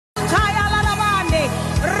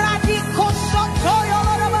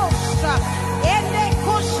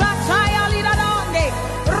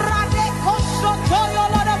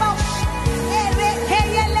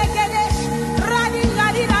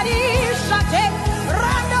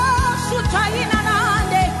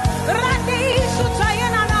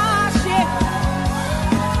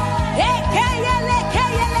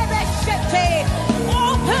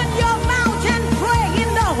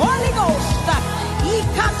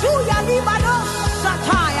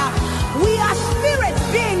We are spirit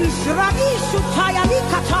beings. Radishutaya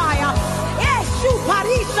likataya. Eshu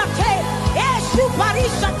parisate. Eshu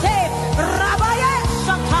parisate. Rabaye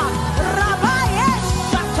sata. Rabaye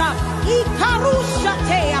sata.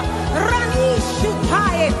 Ikarushatea.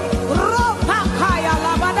 Ranishutaye. Ropakaya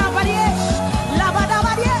labadabaries.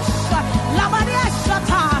 Labadabaries. Labadaries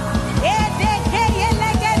sata. Edeke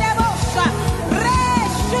yelegedebosa.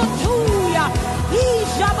 Reshutuya.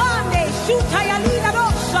 Ishabande shutaya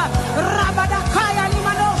linadosa. Rabadakaya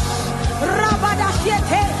limanos.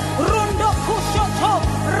 Rabadashete. Rundo kushoto.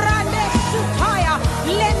 Rande shutaya.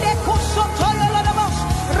 Lende kushoto yolodobos.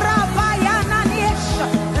 Rabayana nies.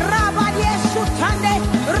 Rabadiesutande.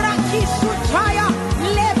 Rakisutaya.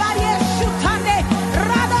 Lebadiesutande.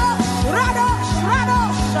 Rados. Rados.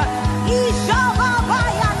 Rados.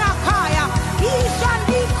 Ishababayanakaya.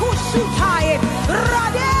 Ishandikusutaye.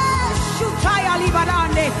 Radeshutaya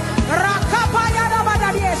libadande. Rakapaya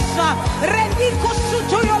dabadadiesa.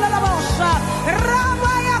 Rendikusutuyo lalabosa.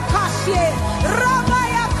 Rabaya kasye.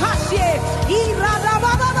 Rabaya kasye.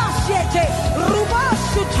 Iradabababasiete.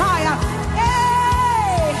 Rubasutaya.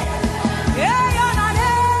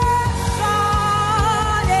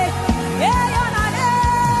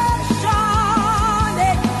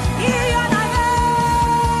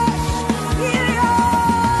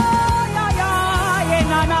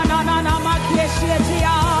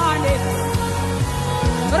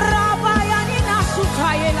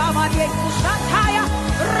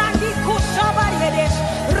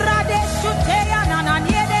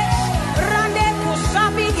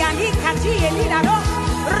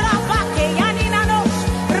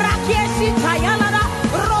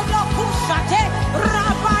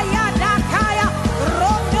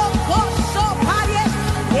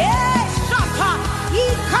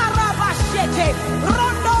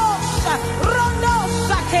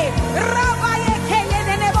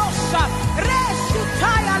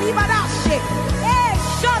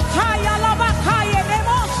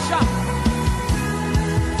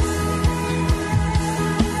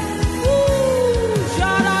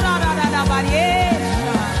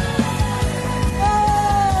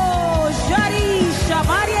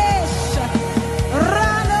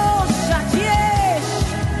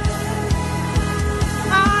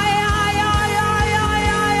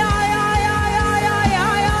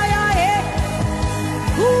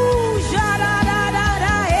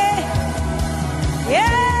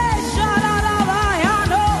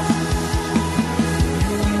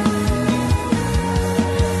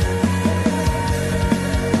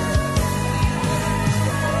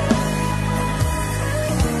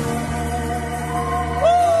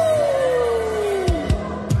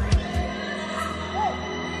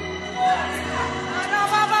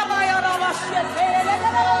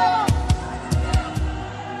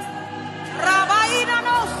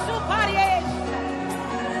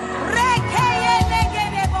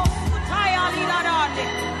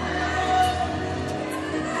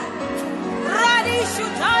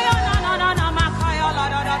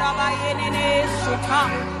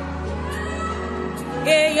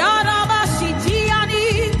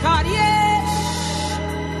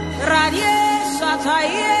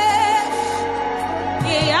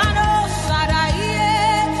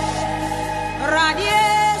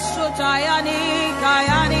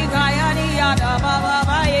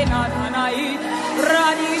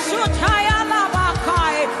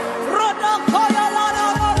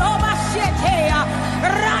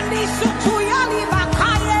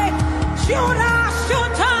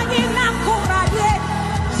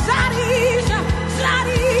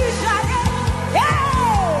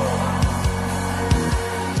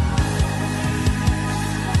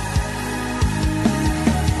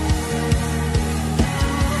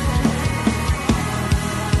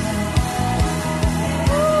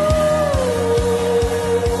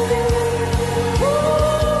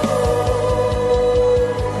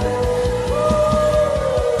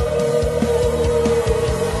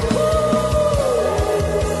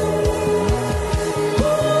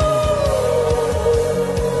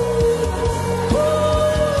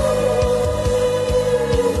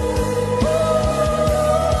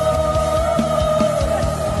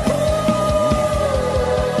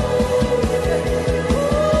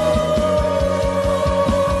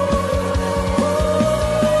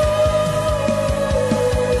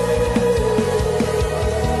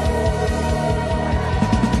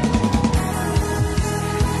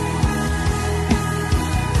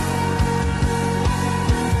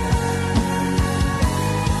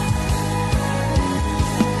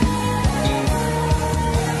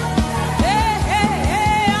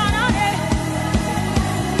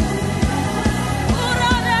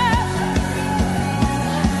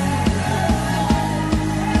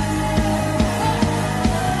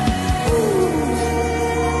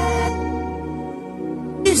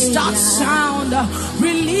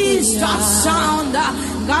 that sound.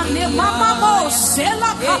 Gani mama mo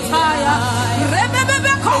sela kataya.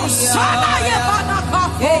 Rebebebe kosana yebanaka.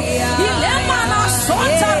 Ilemana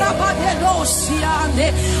sonta rabadelo siande.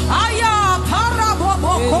 Aya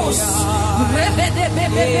parabobokos.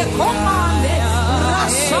 Rebebebe komande.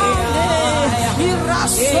 Rasande.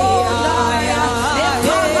 Irasonda.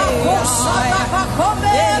 Ekana kosana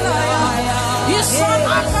bakomela.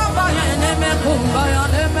 Isanaka bayene mekumba ya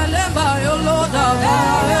nemelemba yoloda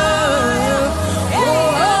baya.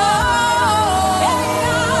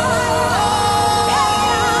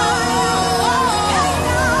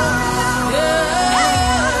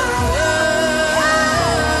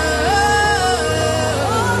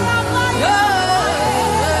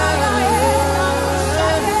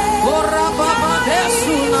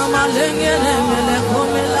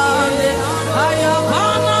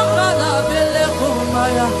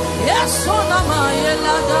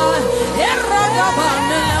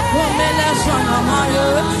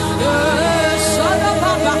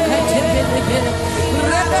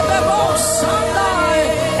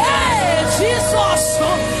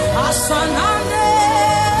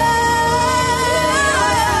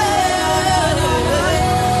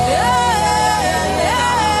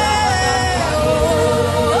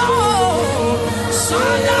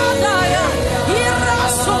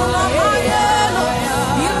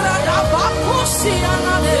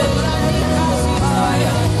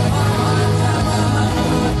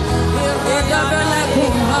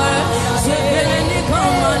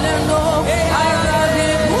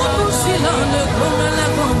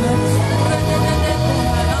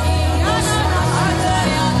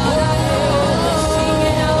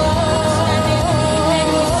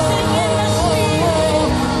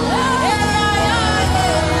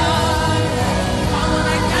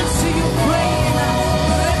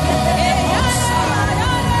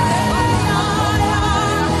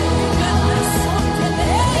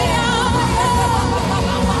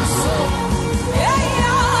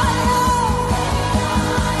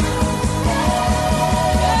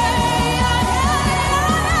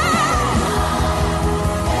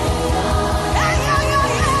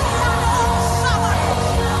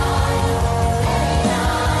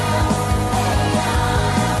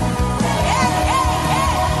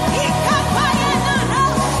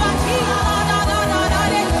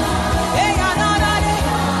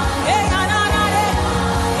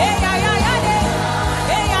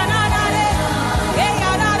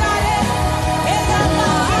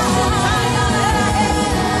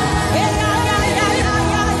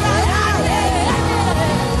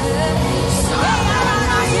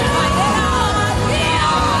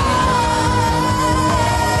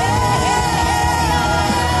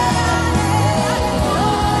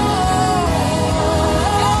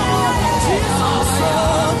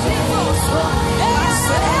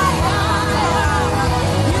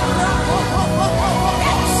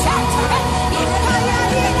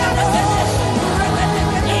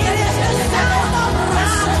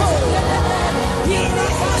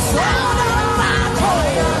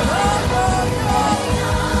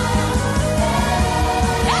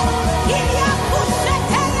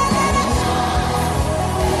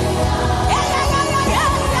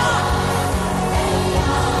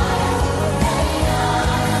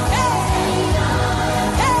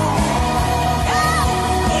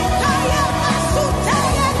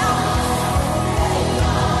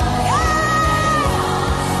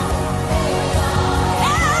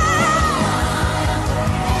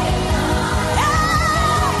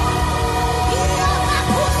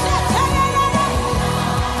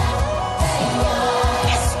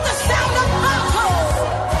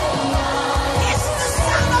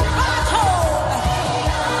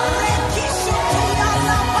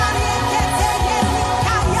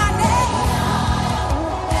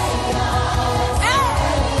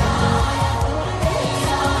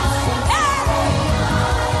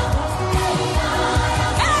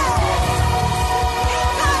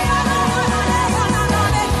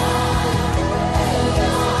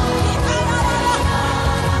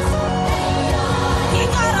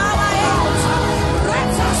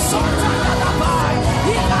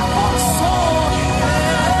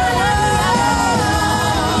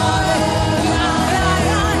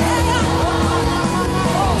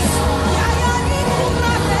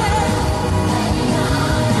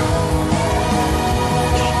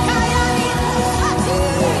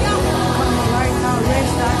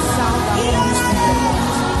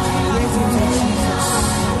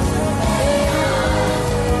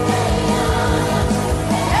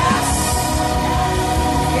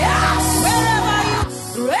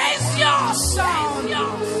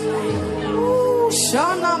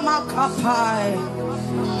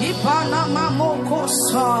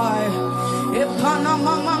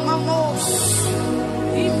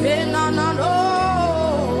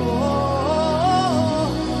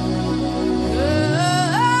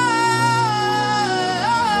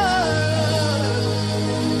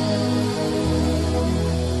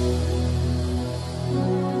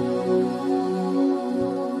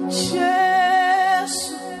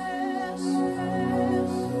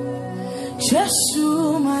 Jesus,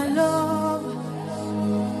 my love,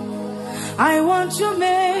 I want to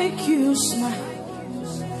make you smile.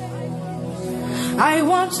 I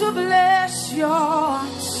want to bless your heart.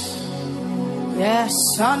 Yes,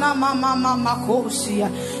 Sana Mama Mama Kosia.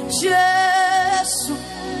 Jesus,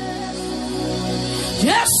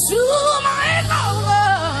 Jesus, my lover,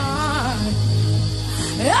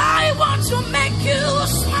 I want to make you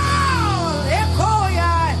smile.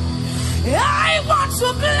 I want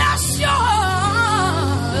to bless your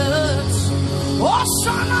heart. Oh,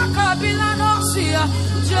 Sana Kabila Nosia.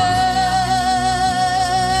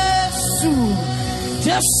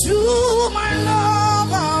 Jesus, my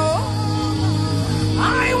lover, I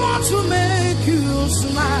want to make you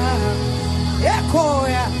smile.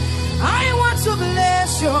 I want to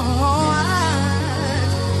bless your heart.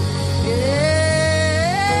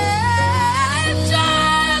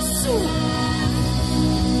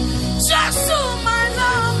 Jesus, my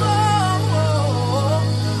lover,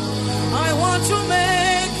 I want to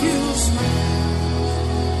make you smile.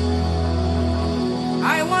 I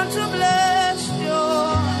want to bless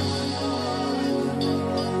your heart.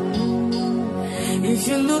 If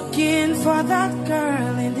you're looking for that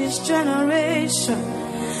girl in this generation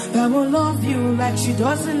that will love you like she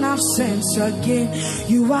doesn't have sense again,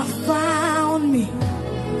 you have found me.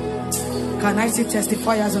 Can I see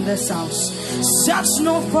testifiers in this house? Search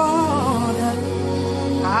no further.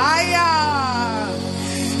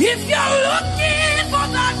 If you're looking for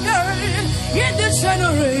that girl in this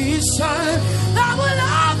generation that will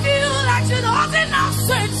love you like she doesn't have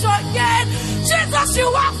sense again, Jesus, you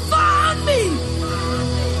have found me.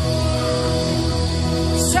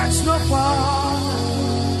 Search no further.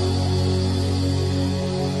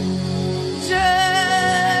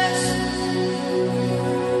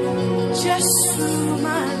 Jesus,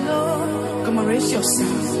 my Lord. Come on, raise your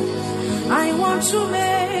sound. I want to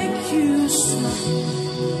make you smile.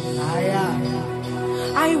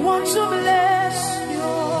 I want to bless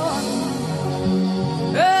your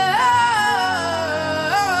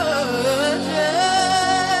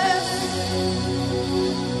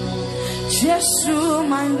Jesus,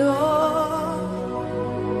 my Lord.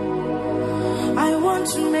 I want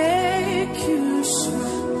to make you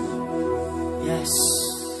smile. Yes.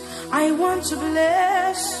 I want to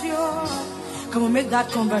bless you. Come on, make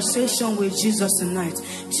that conversation with Jesus tonight.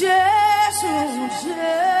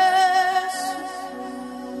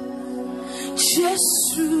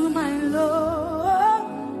 Jesus, my Lord,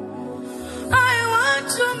 I want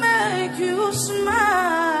to make you smile.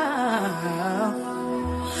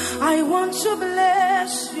 I want to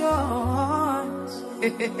bless your heart.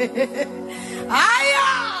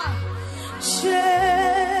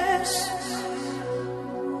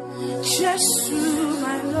 Jesus,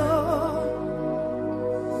 my Lord,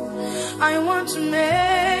 I want to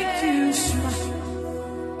make you smile.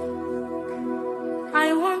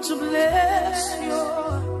 I want to bless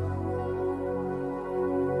your.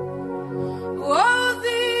 Oh,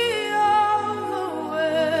 the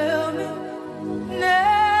overwhelming,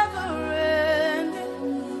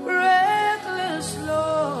 never-ending, reckless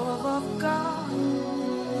love of God.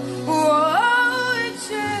 Oh, it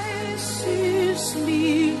chases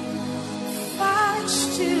me.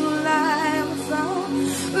 Till I am found,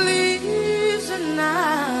 leaves the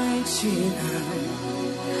 99.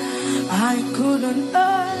 I couldn't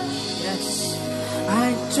earn, yes,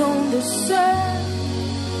 I don't deserve.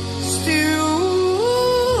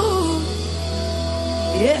 Still,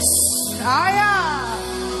 yes, I am.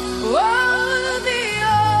 Oh, the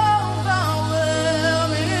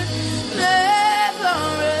overwhelming,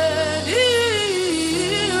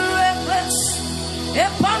 never-ending, reckless,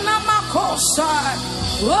 Epanama Coastside.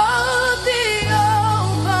 Oh, the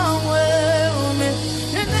overwhelming,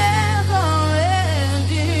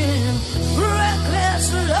 never-ending, reckless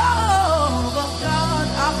love of God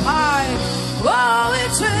up high. Oh,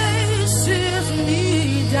 it chases me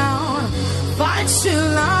down, fights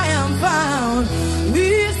till I am found.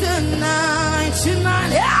 With the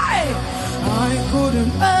 99, hey! I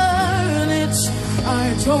couldn't earn it,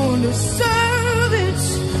 I don't deserve it.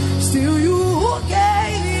 Still, you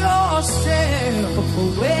gave yourself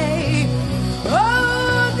away.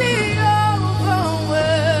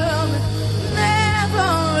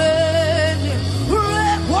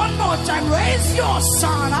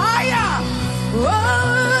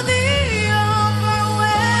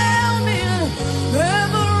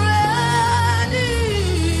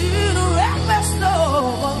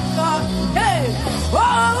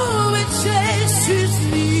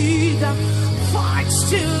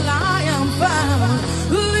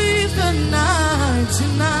 leave the night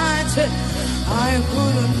tonight. I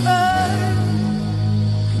couldn't earn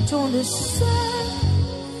to understand.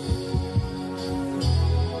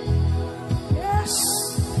 Yes,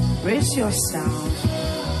 raise your sound.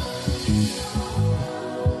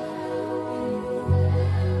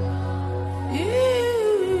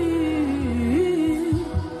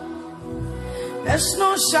 There's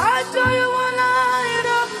no shadow you will light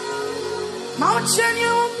up, mountain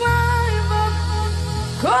you will climb up,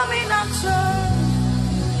 coming after.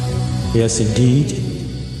 Yes, indeed.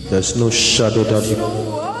 There's no shadow that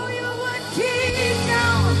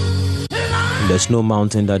there's no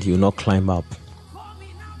mountain that you will not climb up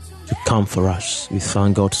to come for us. We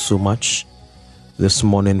thank God so much this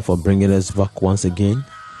morning for bringing us back once again.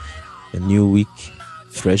 A new week,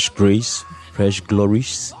 fresh grace, fresh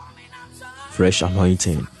glories, fresh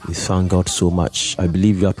anointing. We thank God so much. I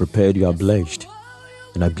believe you are prepared, you are blessed,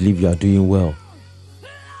 and I believe you are doing well.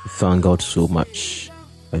 We thank God so much.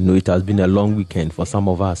 I know it has been a long weekend for some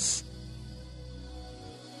of us,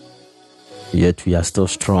 yet we are still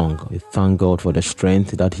strong. We thank God for the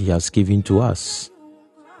strength that He has given to us.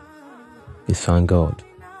 We thank God.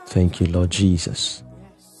 Thank you, Lord Jesus.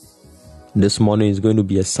 This morning is going to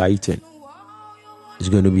be exciting. It's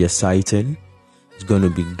going to be exciting. It's going to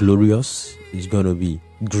be glorious. It's going to be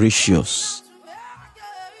gracious.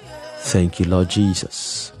 Thank you, Lord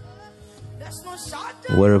Jesus.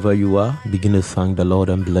 Wherever you are, begin to thank the Lord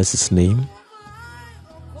and bless His name.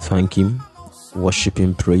 Thank Him, worship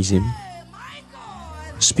Him, praise Him.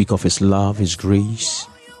 Speak of His love, His grace,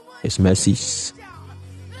 His mercies.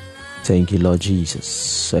 Thank you, Lord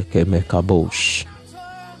Jesus. Ekemekabosh.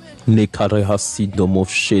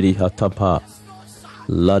 Nekarehasidomosheri hatapa.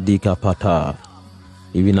 Ladikapata.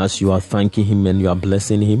 Even as you are thanking Him and you are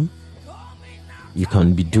blessing Him, you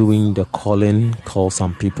can be doing the calling. Call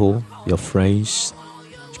some people, your friends.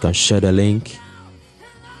 You can share the link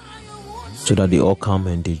so that they all come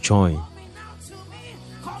and they join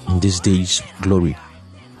in this day's glory.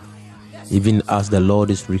 Even as the Lord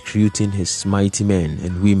is recruiting His mighty men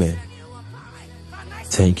and women.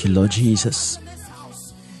 Thank you, Lord Jesus.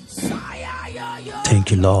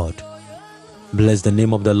 Thank you, Lord. Bless the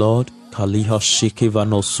name of the Lord. Kaliha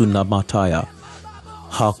Shikivano Sunamataya.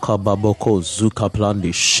 Hakababoko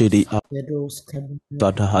Zukaplandi Shidi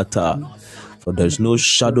Sadahata. For there's no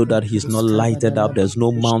shadow that He's not lighted up. There's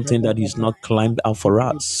no mountain that He's not climbed up for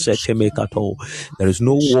us. There is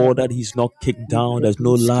no wall that He's not kicked down. There's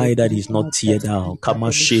no lie that He's not teared down.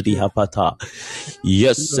 Kamashidi Hapata.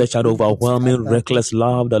 Yes, such an overwhelming, reckless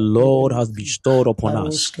love the Lord has bestowed upon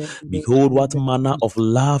us. Behold, what manner of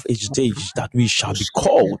love is this, that we shall be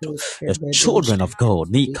called the children of God.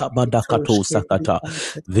 Nikabadakato Sakata.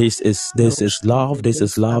 This is love. This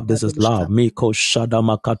is love. This is love. Miko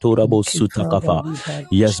Shadamakatourabo Sutakafa.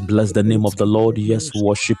 Yes, bless the name of the Lord. Yes,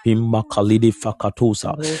 worship Him. Makalidi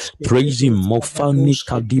Fakatosa. Praise Him. Mofani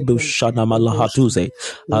Kadibo Shadamalahatuze.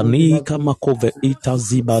 Anika Makove Ita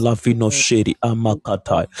Zibala Vino Sheri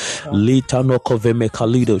Amakatai. Lita no Kove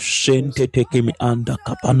Mekalido Shente Tekemi Anda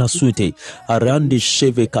Kapana Sute. Arandi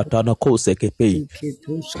Sheve Katana Kose Kepe.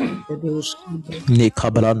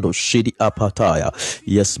 Nekabrando Shidi Apataya.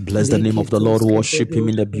 Yes, bless the name of the Lord. Worship Him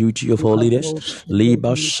in the beauty of holiness. Liba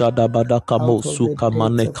Shadabadakamo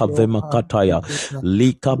Sukamane Kavema Kataya.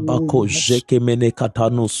 Lika Bako Jekemene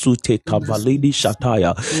Katano Sute Kavalidi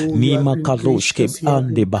Shataya. Nima Kaloshke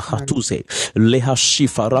Ande Bahatuze. Leha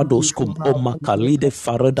Shifarados Kum Omakalide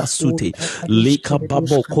Farada Sute. Lika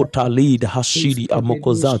Babo Kotalid Hashidi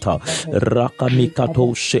Amokozata.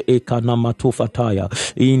 Rakamikato Sheekana Matufataya.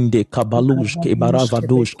 Inde Kabalushke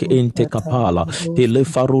Baravadoshke Ente Kapala.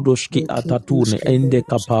 Telefarudoshki Atatune Ende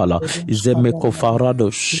Kapala. Zemeko Farado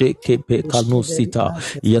Sheke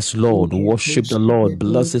Pekanosita. Yes, Lord, worship the Lord,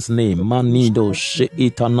 bless His name. Manido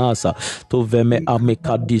Sheitanasa. Toveme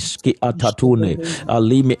Amekadiski Atatune.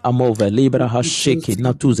 Alime Amove Libra Hasheki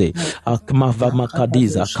Natuze. Akmava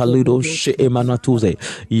Makadiza Kalido Sheemanatuze.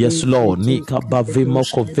 Yes, Lord, Nika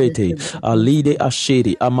Bavimoko Vete. Alide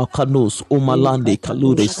Asheri Amakanus Umalande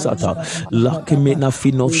Kalude Sata. Lakimena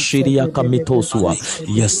Fino Shiria Kamitosua.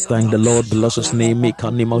 Yes, thank the Lord, bless His name.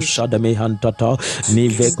 Mekanimo Shadame Hantata.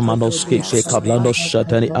 Nivek Manoske Kablando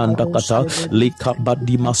Shatani Andakata. Lika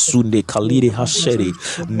Badima Sunde Kalide Hasheri.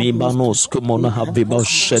 Nimanos Kumona Haviba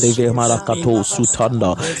Shereve Marakato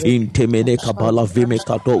Sutanda. Intemene Kabala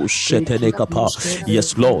Vimekato Shetene Kapa.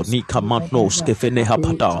 Yes, Lord, Nika Matnos Kefene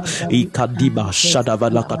Hapata. Ikadiba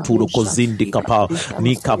Shadavala Katuro Kozindi Kapa.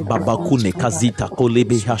 Nika Babakune Kazita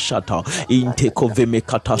Kolebe Hashata. Inte Koveme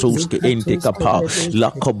Kataruske Ente Kapa.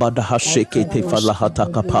 La Kobada Hasheke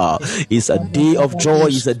Tefalahata Kapa. It's a day of joy,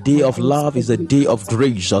 it's a day of love, is a day of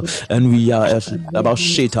grace, and we are about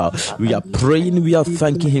Sheta. We are praying, we are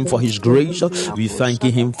thanking him for his grace, we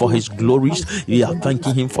thanking him for his glories, we are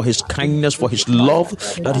thanking him for his kindness, for his love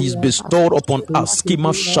that he's bestowed upon us.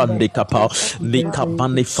 Kima shande kapa,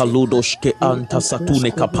 nekabane faludoshke anta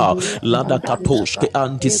satune kapa, lada katoshke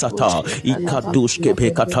anti sata, ikadushke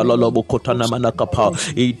pekatalalobo kotana manakapa,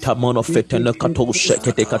 itamono fetene katoshe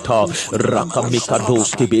kete kata,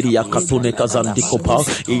 rakamikadoshke beria katune kazandi kopa,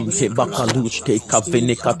 inte bakalushke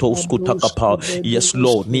kavene katosku takapa. Yes,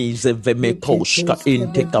 Lord, nize vemekoshka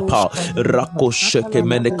inte kapa, rakoshke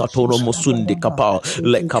mene katono musundi kapa,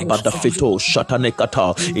 lekabada fito shatane kata,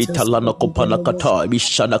 italana kopana kata,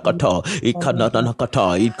 bishana kata, ikanana kata,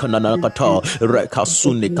 ikanana kata,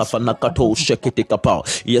 rekasuni kafana kato shekete kapa.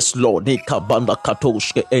 Yes, Lord, nikabanda kato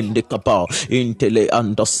shke ende kapa, intele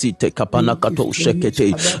andasite kapana kato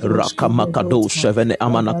shekete, rakamakado shevene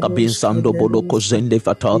amana kabinsando bodoko zende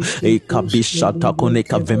fata, ikabisha takone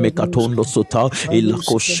kaveme katondo sota,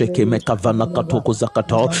 ilako sheke mekavana katoko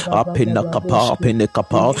zakata, apena kapa, apene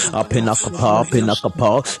kapa, apena kapa, apena kapa,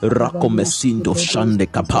 rako mesindo shande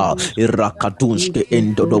kapa, irakadunshke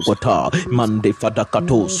endo dogota, mande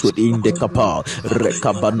fadakato sud inde kapa,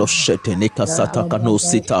 rekabano shete nekasata kano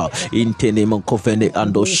sita, intene monkovene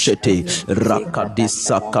ando shete,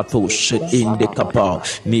 rakadisa kato shet inde kapa,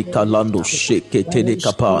 nikalando sheke tene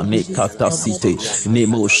kapa, nekata site,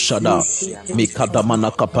 nemo shada,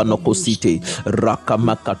 mikadamana kapa noko site,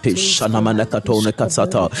 rakamakate shanamana kato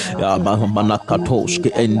nekasata, manakato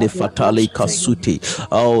shke ende fatale kasuti,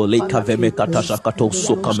 oh lekaveme katasha kato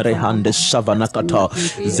sokamre hande shavanakata,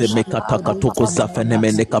 zemekata katoko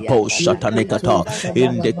zafenemene kapo shatane kata,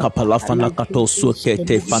 inde kapalafana kato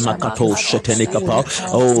sukete fanakato shetene kapa.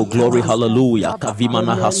 Oh glory, hallelujah,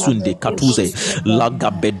 kavimana hasundi katuze,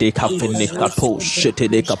 lagabede kafene kato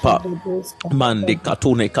shetene kapa, mande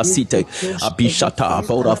katone kasite, abishata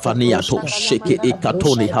bora faniato sheke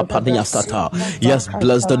ekatone hapania sata. Yes,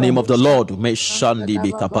 bless the name of the Lord. Me shandi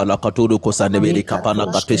be kapala katudu kosanebele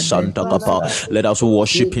kapana kate shanta kapa. Let us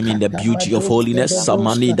worship him in the beauty of holiness.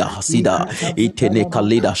 Samanida hasida itene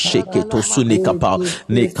kalida sheke tosune kapa,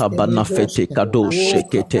 nekabana fete kado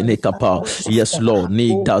sheke tene kapa. Yes, Lord,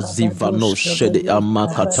 ni dazivano shede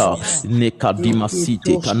amakata, nekadima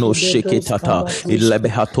site kano sheke tata,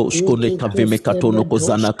 ilebehato shkone kavime katono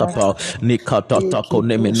kozana kapa, nekata tako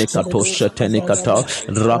neme nekato shetene kata,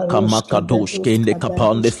 raka makadosh kende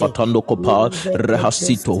kapa nde fatando kopa,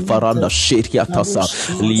 rehasito faranda sheria tasa,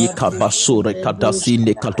 lika basure kadasi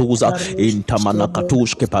nekatuza, intamana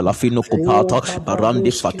katush ke palafino kopata,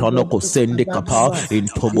 barandi fatano kosende kapa,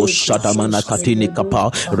 intobo shadamana katini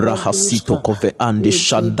kapa, rahasito kove andi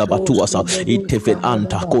shanda batuasa, iteven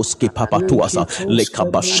anta koske papatuasa, leka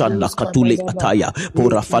bashanda katule ataya,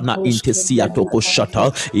 porafana intesia toko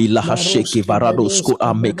shata, ilaha sheki varadosko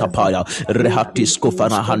amekapaya, rehatisko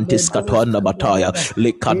fana hantis katoana bataya,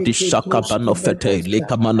 leka dishaka bano fete,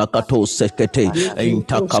 leka manakato sekete,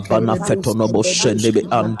 intaka bana fetonobo shendebe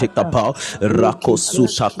antikapa, rako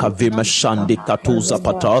suta kavime shandi katuza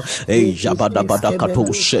pata, jabada bada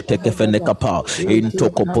kato shete kefene kapa,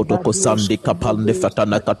 intoko potoko sandi kapande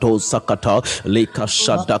fatana kato sakata, leka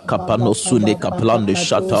shada kapano sune kaplande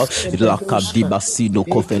shata, laka dibasido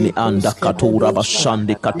kofene anda katura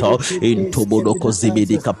bashandi kata, intobodoko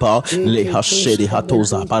zibidi kapa, leha shedi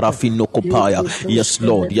hatoza parafino kopaya. Yes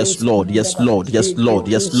Lord, yes Lord, yes Lord, yes Lord,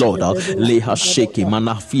 yes Lord, leha sheki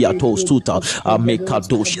manafia to suta,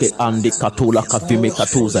 amekadoshke andi katula kavime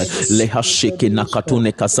katuza, leha sheki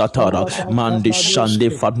nakatune kasatara, mandi shande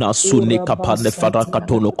fana sune kapane fara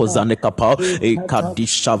katono kozane kapa,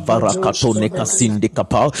 ekadisha vara katone kasindi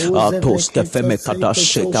kapa, atoske feme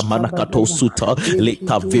kadasheka manakato suta,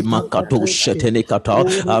 leka vima kato shetene kata,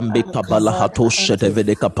 ambe kabala hato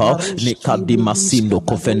shetevede kapa, nikadi masindo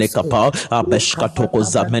kofene kapa, abeshka toko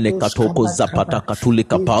zamene katoko zapata katuli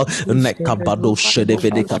kapa, nekabado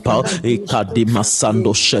shedevede kapa, ikadi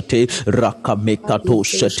masando shete, rakamekato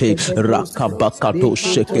shete, rakabakato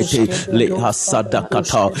shekete, lehasada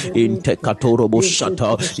kata, inte katorobo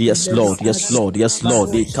shata. Yes Lord, yes Lord, yes Lord,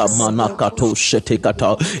 ikamana kato shete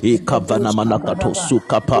kata, ikavana manakato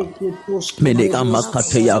sukapa, menega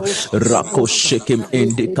makateya, rako shekim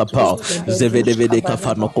indi kapa, zevedevede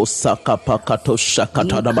kafanoko sakapa kato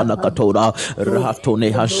shakata na manakatora,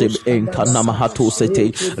 ratone hashim enkana mahato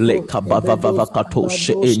sete, lekabava vava kato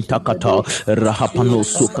she entakata, rahapano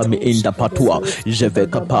sukami inda patua, jeve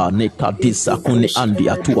kapa nekadisa kune andi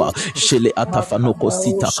atua, shele atafanoko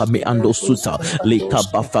sita kame ando suta,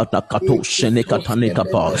 lekabafata kato shene katane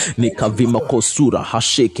kapa, nekavima kosura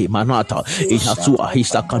hasheke manata, ihasua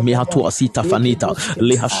hisakame hatua sita fanita,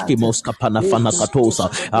 lehashkimos kapana fanaka katosa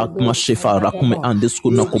akmashefa rakume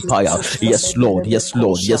andiskuna kupaya. Yes Lord, yes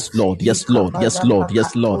Lord, yes Lord, yes Lord, yes Lord,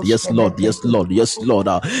 yes Lord, yes Lord, yes Lord, yes Lord.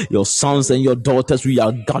 Your sons and your daughters, we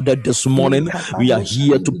are gathered this morning. We are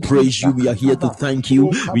here to praise you. We are here to thank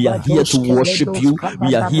you. We are here to worship you.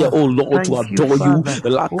 We are here, oh Lord, to adore you.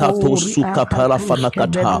 Lakato suka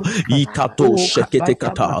parafanakata, ikato shekete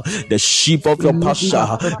kata. The sheep of your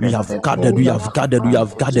pasture, we have gathered, we have gathered, we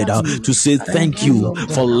have gathered to say thank you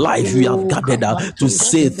for life. We have gathered to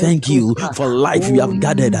say thank you for life. We have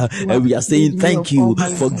gathered and we are saying thank you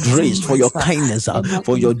for grace, for your kindness,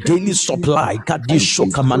 for your daily supply. Kadisho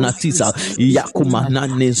kamanatisa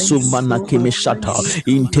yakumanane sumana kemeshata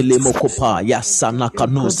intelemokopa yasana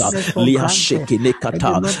kanosa lia shekene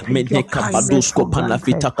kata meneka badusko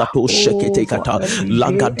panafita kato shekete kata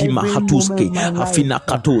lagadima hatuske hafina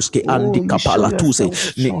katoske andi kapala tuse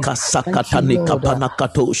nikasakata nikapana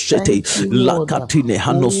kato shete lakatine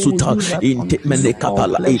hanosuta intemene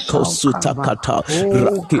kapala ekosuta kata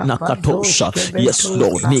rakina katosha. Yes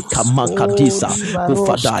Lord, nikamakadisa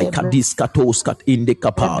kufadai kadis katos kat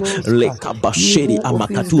indikapa lekabasheri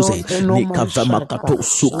amakatuze nikavama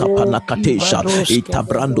katosuka panakatesha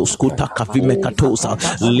itabrando skuta kavime katosa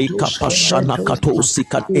likapashana katosi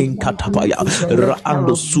kat enkatavaya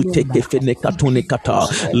raando sute kefene katune kata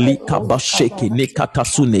likabasheki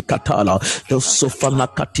nikatasune katala dosofana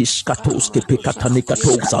katish katoske pekatane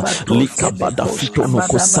katosa likabada fitono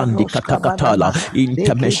kosandi katakatala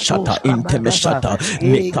intemeshata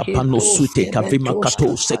nikapano sute kavima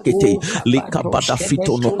kato sekete likabada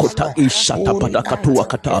fitono kota ishata pada katua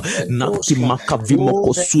kata nakti makavimo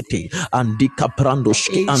kosute andika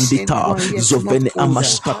brandoshki andita zovene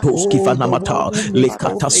amashkatoski fanamata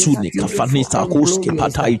lekata sune kafanita kuski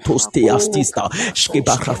patai toste astista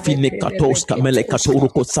shkebaka fine katoska melekatoro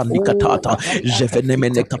kosandi katata jevene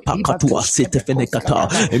mene kapakatua sete fene kata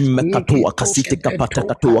mekatua kasite kapata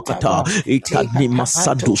katua kata ikani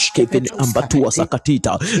masadush kevene ambatua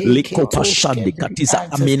sakatita liko pashandi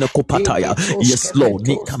katiza amina kopataya. Yes Lord,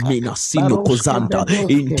 nikamina sino kozanda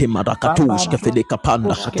inte marakatush kefene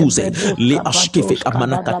kapanda katuze le ashkefe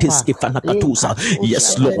amana kateske fana katuza.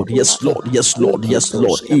 Yes Lord, yes Lord, yes Lord, yes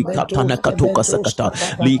Lord ikatana katoka sakata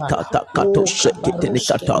likata katoshe kitene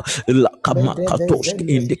kata la kama katosh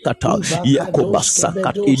indikata yakoba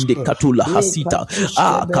sakat indikatula hasita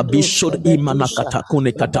kabishod imana kata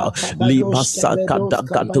kune kata libasaka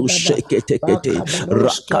dakato shekete kete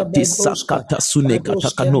rakati sakata sune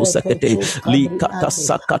kata kano sakete likata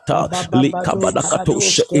sakata likabada kato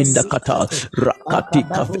she indakata rakati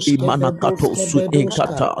kav imana kato su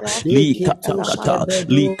inkata likata kata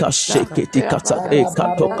lika shekete kata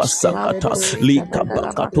ekato kasakata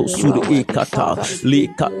likabakato suri ikata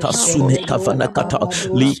likata sune kavana kata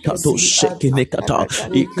likato shekene kata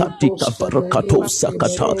ikati kavarakato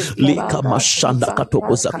sakata lika mashanda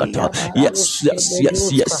katoko zakata. Yes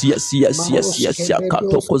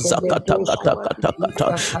yakatoko zakata kata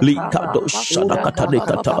likado shanda kata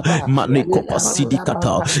nekata maniko pasidi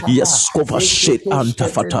kata. Yes kova shed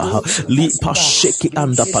antafata lipa sheki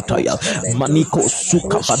anda pataya maniko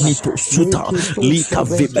suka vanito suta lika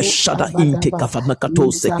vebe shada inte kavana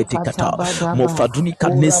kato sekete kata mofaduni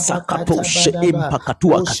kanesa kato she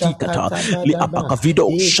impakatua katikata li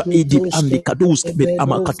apakavido shaidi andi kadus kebet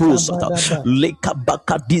amakatosata leka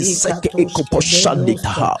bakadiseke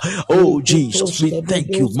ekoposhanditaha. Oh Jesus, we thank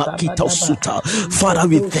you. Makita suta. Father,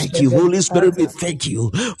 we thank you. Holy Spirit, we thank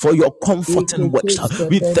you for your comforting works.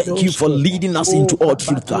 We thank you for leading us into all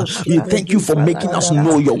truth. We thank you for making us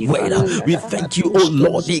know your word. We thank you, oh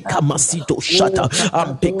Lord. Ikamasito shata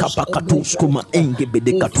ampeka pakatus kuma enge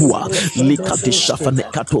bedekatua lika dishafane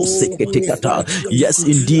kato seketekata. Yes,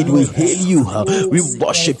 indeed, we hail you. We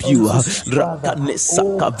worship you. Rakanesa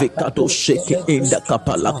kavekato sheke inda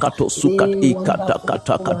kapala kato sukat ikata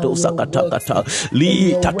kata kato sakata kata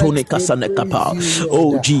li tatone kasane kapa.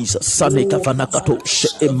 Oh Jesus, sane kavana kato she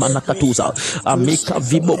emanakatuza ameka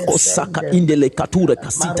viboko saka indele kature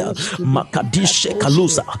kasita makadishe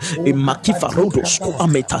kaluza makifa rodos ko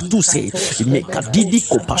ametatuse mekadidi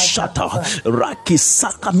ko pashata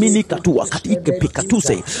rakisaka mini katua katike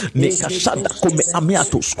pekatuse mekashada kome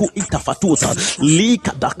amiatos ku itafatuza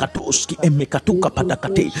lika dakatoski emekatuka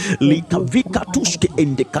padakate lika vikatuske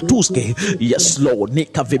endekatuske. Yes Lord,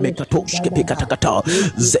 nika vimekatoske pekatakata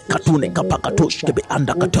zekatune kapakatoske be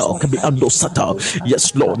andakata kebe andosata.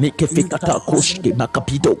 Yes Lord, nike fikata koske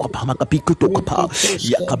makapito kwa makapikuto kwa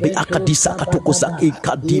yakabe akadisa katoko za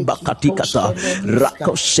ikadiba katikata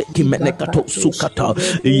rako sheki menekato sukata.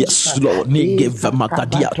 Yes Lord, nige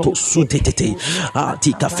vamakadia sutete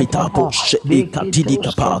atika fitapo sheka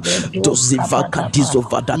tidikapa doziva kadizo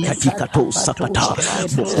vada katika to sakata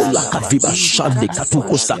mokola laka viba shande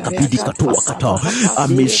katuko sakapidi katoa kata.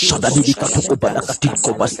 Ame shadadidi katoko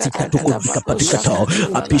balakatiko basika toko bikapati kata.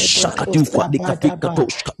 Api shakati kwa dikapika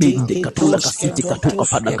toshka binde katula kasiti katoka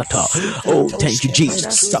padakata. Oh, thank you,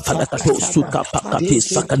 Jesus. Safada kato suka pakati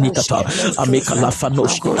sakanikata. Ame kalafa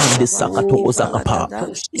noshki ande sakatoko zakapa.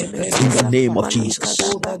 In the name of Jesus.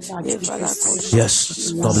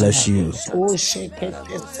 Yes, God bless you.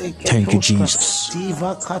 Thank you, Jesus.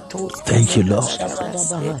 Thank you, Lord.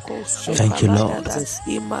 Thank you, Lord.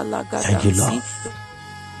 Thank you, Lord.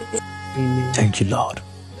 Thank you, Lord.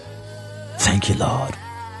 Thank you, Lord.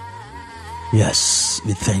 Yes,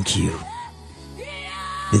 we thank you.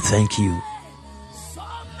 We thank you.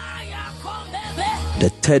 The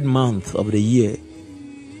third month of the year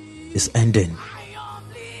is ending.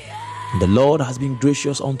 The Lord has been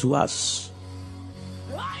gracious unto us.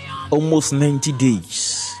 Almost 90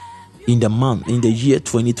 days in the year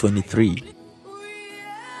 2023.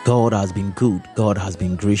 God has been good. God has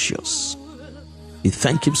been gracious. We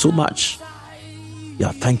thank Him so much. We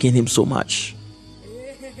are thanking Him so much.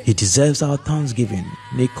 He deserves our thanksgiving.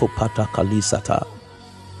 Nekopata kalisata.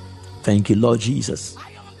 Thank you, Lord Jesus.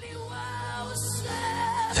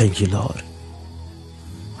 Thank you, Lord.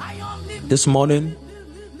 This morning,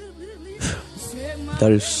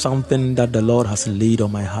 there is something that the Lord has laid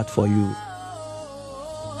on my heart for you.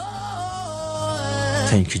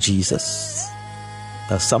 Thank you, Jesus.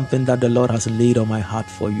 There's something that the Lord has laid on my heart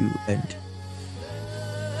for you, and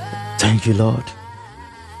thank you, Lord.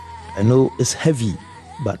 I know it's heavy,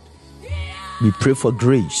 but we pray for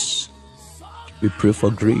grace. We pray for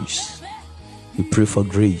grace. We pray for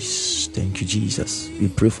grace. Thank you, Jesus. We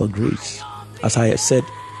pray for grace. As I said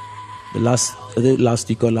the last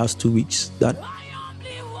week or last 2 weeks, that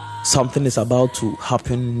something is about to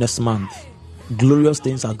happen next month. Glorious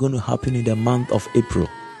things are going to happen in the month of April,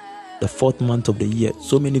 the 4th month of the year.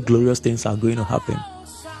 So many glorious things are going to happen.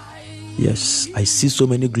 Yes, I see so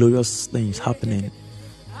many glorious things happening.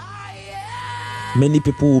 Many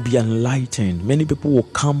people will be enlightened. Many people will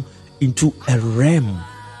come into a realm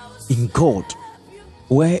in God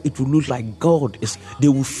where it will look like God is. They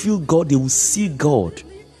will feel God. They will see God.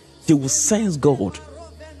 They will sense God.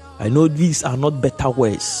 I know these are not better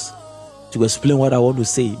ways to explain what I want to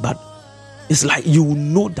say, but it's like you will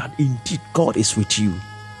know that indeed God is with you.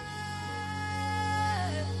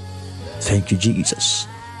 Thank you, Jesus.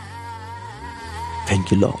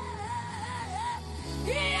 Thank you, Lord.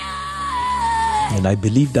 And I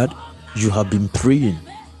believe that you have been praying.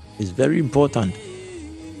 It's very important.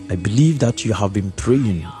 I believe that you have been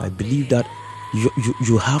praying. I believe that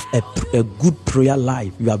you have a good prayer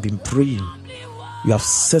life. You have been praying. You have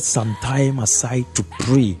set some time aside to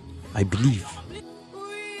pray. I believe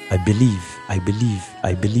you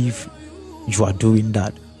are doing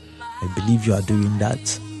that. I believe you are doing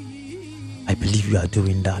that. I believe you are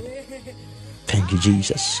doing that. Thank you,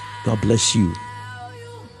 Jesus. God bless you.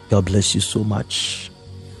 God bless you so much.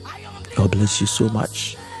 God bless you so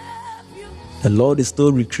much. The Lord is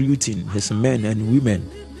still recruiting His men and women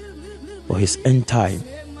for His end time.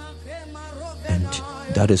 And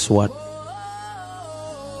that is what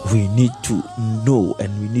we need to know,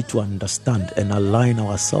 and we need to understand and align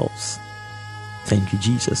ourselves. Thank you,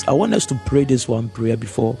 Jesus. I want us to pray this one prayer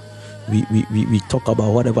before we talk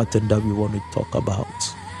about whatever thing that we want to talk about.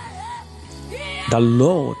 The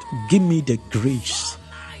Lord, give me the grace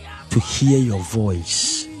to hear your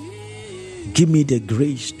voice. Give me the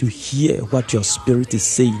grace to hear what your Spirit is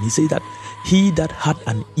saying. He said that he that had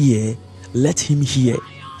an ear, let him hear.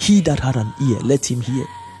 He that had an ear, let him hear.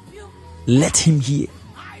 Let him hear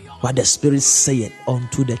what the Spirit saith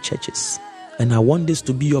unto the churches. And I want this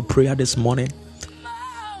to be your prayer this morning.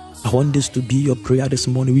 I want this to be your prayer this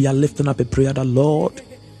morning. We are lifting up a prayer that, Lord,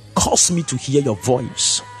 cause me to hear your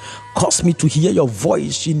voice. Cause me to hear your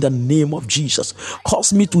voice in the name of Jesus.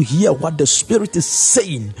 Cause me to hear what the Spirit is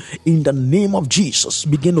saying in the name of Jesus.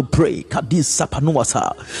 Begin to pray. Kadisa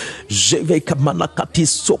panuasa. Jeve kamana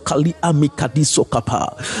katiso kali ami kadiso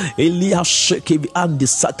kapa. Elia shekevi andi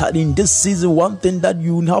satan. In this season, one thing that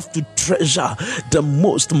you have to treasure the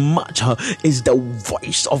most much is the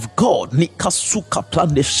voice of God. Nikasuka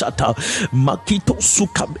plande shata. Makito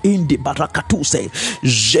suka indi barakatuse.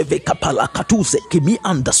 Jeve kapala katuse. Kimi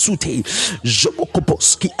anda sute.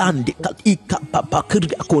 Jobokoposki andi kalika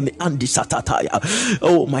papakiri akone andi satataya.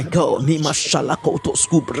 Oh my God, ni mashalako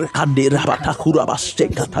skubre kande rabata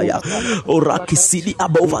kurabashekataya. Orakisili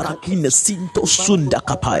abovarakine sinto sunda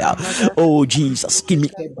kapaya. Oh Jesus, give me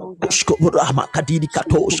Oshko Rama Kadidi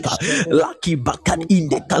Katoshka Laki Bakan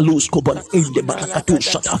inde Kalusko Bon inde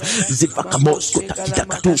Barakatushata Zivaka Mosko Takita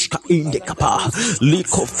Katushka inde Kapa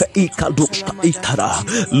Liko Fei Kadushka Ikara.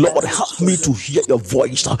 Lord, help me to hear your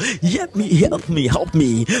voice. Help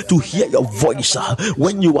me to hear your voice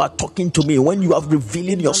when you are talking to me, when you are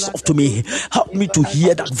revealing yourself to me. Help me to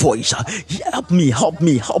hear that voice. Help me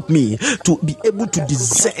to be able to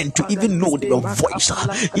discern, to even know your voice,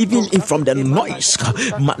 even if from the noise.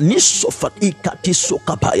 Manisofat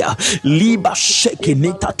ikatisokapaya liba sheke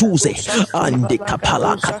netatuze ande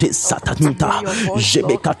kapala kate satanuta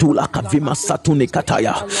jebekatula kavima satune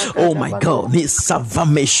kataya. Oh my God, ni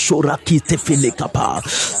savame shora kite fine kapa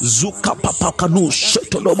zuka papa kanu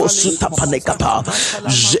shetolobo suta pane kapa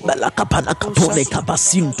jebela kapana kapone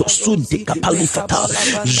kapasinto sunte kapalifata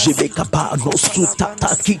jebekapa no suta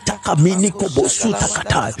takita kamini kobo suta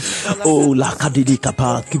kata. Oh la kadidi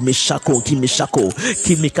kapa kimishako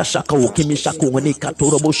wani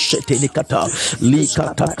katorobo shete nikata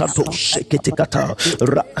likata kato shekete kata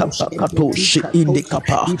rakapa kato she indi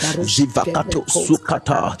kapa jivakato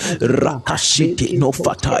sukata rakashite no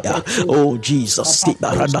fataya. Oh Jesus,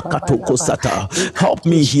 help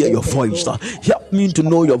me hear your voice. Help me to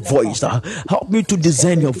know your voice. Help me to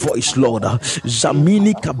discern your voice, Lord.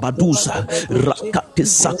 Jamini kabadusa rakate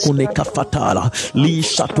sakune kafatala li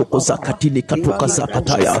shatoko zakatini katoka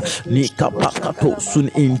zapataya ni kapakato sun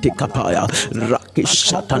inte kapaya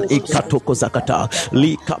rakishatan ikatoko zakata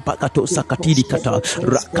li kapakato sakatidi kata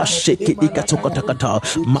rakasheke ikatokata kata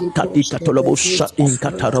makati katolobo shat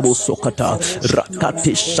inkatarabo sokata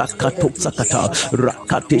rakate shakato sakata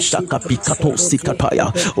rakate shakapikato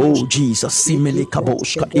sikataya. Oh Jesus, simele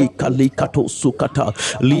kaboshka ikalikato sukata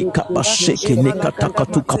likapasheke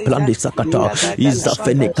nekatakatuka plande sakata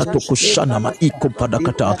izafene katoko shanama iko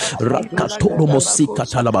padakata rakatoro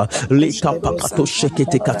mosikata laba likapakato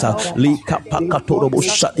shekete kata likapakato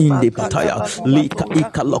robosha inde pataya lika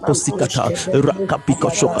ikaloko sikata rakapiko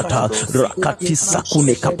shokata rakati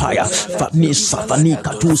sakune kapaya fanisa fanika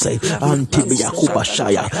tuze antibia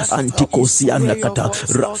kubashaya antikosiana kata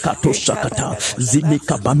rakato shakata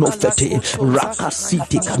zimika banofete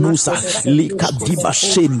rakasiti kanusa lika diba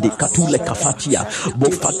shende katule kafatia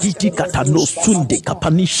bofatiti katano sunde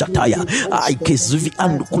kapanisha taya aikezuvi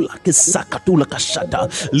andukula kesakatula kashata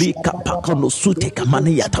lika pakano sute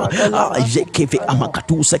kamaniyata ayekeve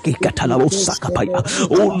amakatusa kekatala sakapaya.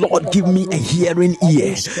 Oh Lord, give me a hearing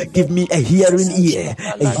ear. Give me a hearing ear.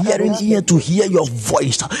 A hearing ear to hear your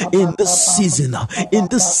voice in this season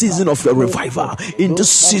of your revival, in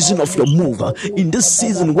this season of your move, in this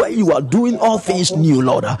season where you are doing all things new,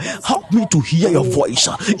 Lord. Help me to hear your voice.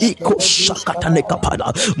 Iko shakatane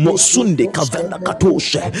kapada mosunde kavena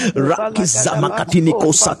katoshe rakizama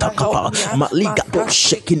katiniko satakapa maligato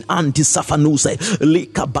shekin anti safanuse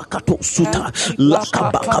likabakato suta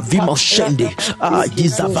lakabaka vimo shende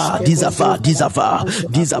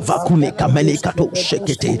dizava kune kamene kato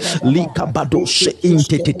shekete likabado she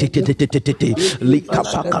inte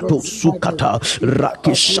likabakato sukata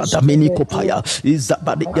rakishada meniko paya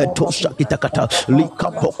izabadi yato shakitakata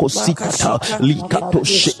likapoko sikata likato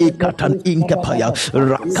sheekatan inkapaya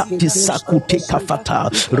rakati sakute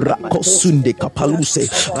kafata rakosunde kapaluse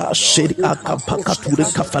sheri akapakature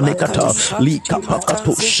kafanekata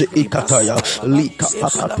likapakato sheekataya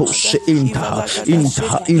likapakato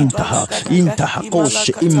intaha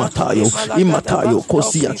koshe imatayo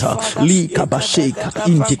kosiata likabasheka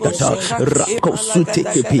intikata rakosute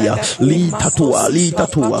kepia litatua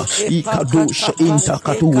ikadoshe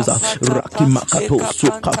intakatuza rakimakato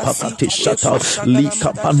sukapakate shata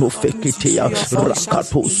likapano feketea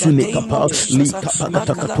rakato sunekapa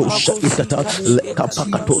likapakatakato shekata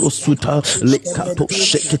lekapakato suta lekato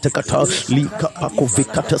sheketekata likapako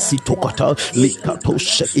vikata sitokata likato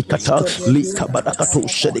shekata likabadakato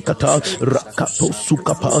shekata rakato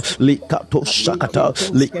sukapa likato shakata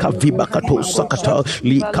likavibakato sakata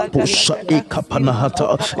likapo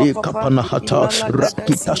shekapanahata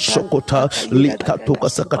rakita shokota likato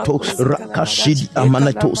kasakato rakashidi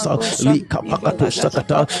amanatosa likapakato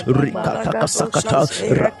sakata rikataka sakata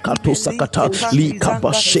rakato sakata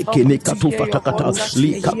likabasheke nekatufatakata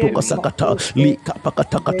likatoka sakata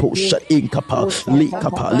likapakatakato shainkapa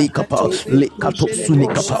likapa likato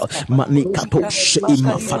sunikapa manikato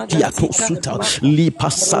sheimafatia to suta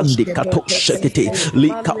lipasande kato shekete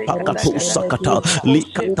likapakato sakata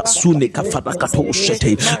likata sunikafanakato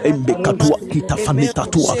shete embekatua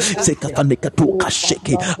kitafanitatua sekafanekatua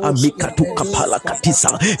kasheke amika katu kapala katisa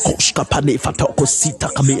koshka pane fatoko sita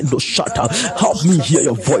kamendo shata. Help me hear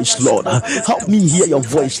your voice, Lord. Help me hear your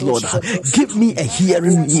voice, Lord. Give me a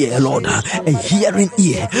hearing ear, Lord. A hearing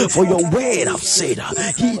ear for your word. I've said,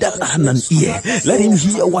 he that has an ear, let him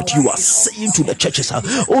hear what you are saying to the churches.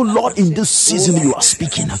 Oh Lord, in this season you are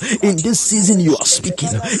speaking. In this season you are speaking.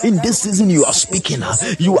 In this season you are speaking.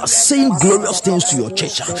 You are saying glorious things to your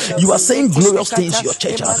church. You are saying glorious things to your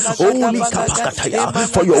church. Holy kapakataya,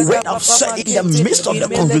 for your word I've said, in the midst of the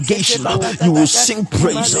congregation you will sing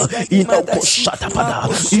praise. In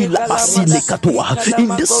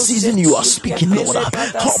this season you are speaking, Lord.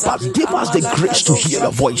 Help us, give us the grace to hear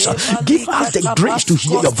your voice. Give us the grace to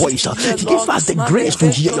hear your voice. Give us the grace to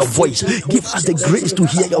hear your voice. Give us the grace to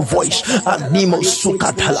hear your voice. Animo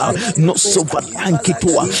sukatala no sovan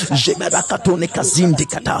ankitoa jemerakatone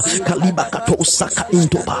kazindikata kaliba kato saka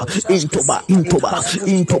intoba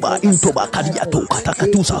kadiato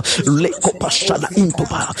katakatusa leko pashana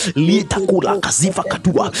intoba litakula kaziva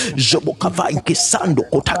katua jobokava inkesando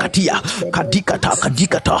kotakatia kadikata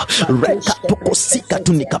reka tokosika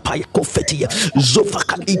tunikapaya kofeti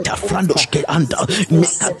zofaka ita frandoshke anda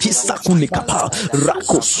mekatisa kunikapa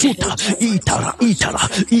rako suta itara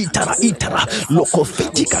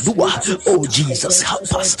lokofeti kadua. Oh Jesus,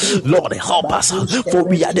 help us, Lord, help us, for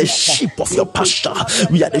we are the sheep of your pasture.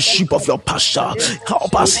 We are the sheep of your pasture.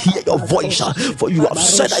 Help us hear your voice, for you have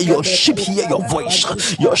said that your sheep hear your voice.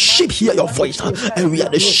 Your sheep hear your voice, and we are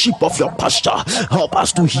the sheep of your pasture. Help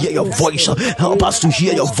us to hear your voice. Help us to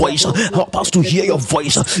hear your voice. Help us to hear your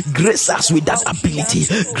voice. Grace us with that ability.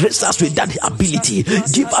 Grace us with that ability.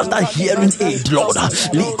 Give us that hearing aid, Lord.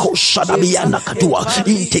 Liko shadabiana katua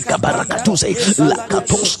inteka barakatuse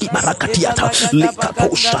lakatoski barakatiata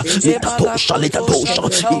likatosha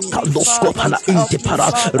ikandoskopana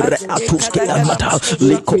intepara reatuske amata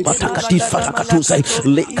liko patakati farakatuse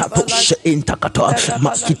likatoshe intakata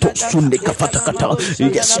makito sundeka fatakata.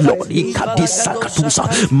 Yes Lord, ikadisa katusa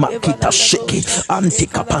makita sheki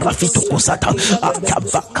antika parafito kosata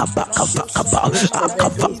akavakaba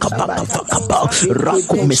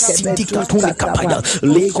rako mesiti katuni kapaya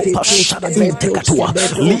liko pashada intekatua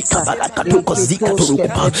likabalakato kozika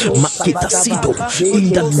torukupa makita sito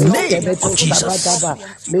in the name of Jesus.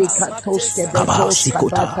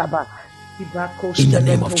 In the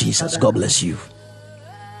name of Jesus. God bless you.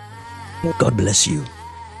 God bless you.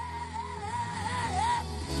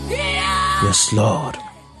 Yes Lord.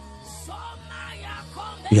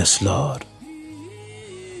 Yes Lord.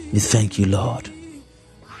 We thank you, Lord.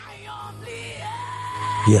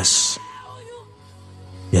 Yes.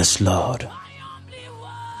 Yes, Lord.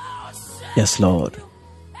 Yes, Lord.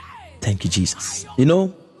 Thank you, Jesus. You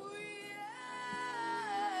know,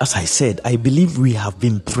 as I said, I believe we have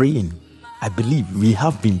been praying. I believe we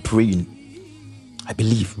have been praying. I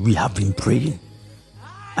believe we have been praying.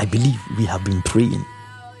 I believe we have been praying.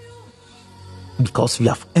 Because we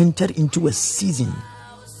have entered into a season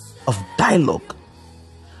of dialogue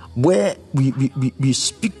where we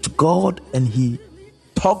speak to God and He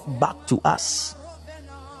talk back to us.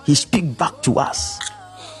 He speak back to us.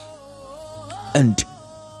 And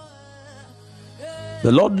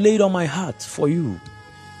the Lord laid on my heart for you.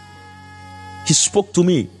 He spoke to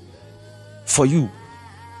me for you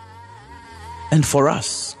and for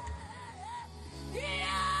us.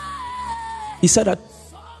 He said that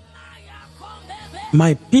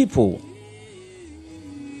my people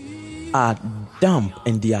are dumb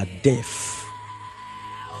and they are deaf.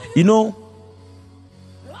 You know,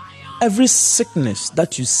 every sickness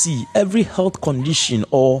that you see, every health condition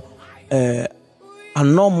or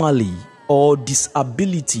anomaly or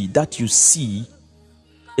disability that you see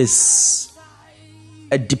is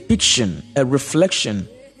a depiction, a reflection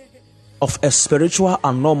of a spiritual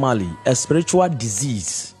anomaly, a spiritual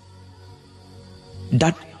disease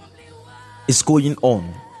that is going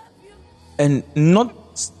on, and not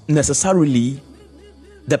necessarily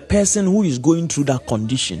the person who is going through that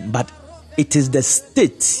condition, but it is the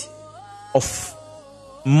state of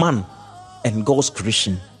man and God's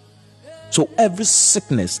creation. So every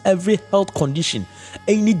sickness, every health condition,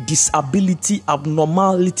 any disability,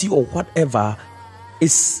 abnormality or whatever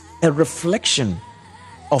is a reflection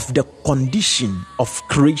of the condition of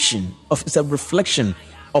creation. It's a reflection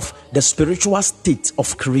of the spiritual state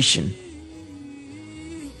of creation.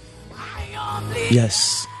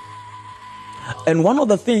 Yes. And one of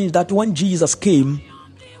the things that when Jesus came,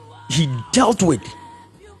 He dealt with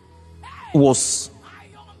was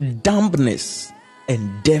dumbness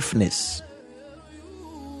and deafness.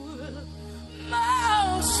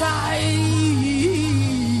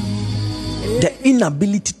 The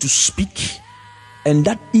inability to speak and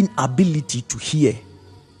that inability to hear.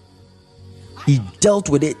 He dealt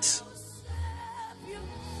with it.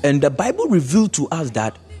 And the Bible revealed to us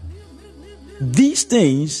that these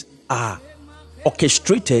things are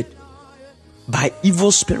orchestrated by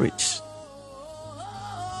evil spirits.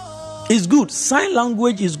 It's good. Sign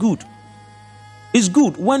language is good. It's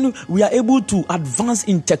good when we are able to advance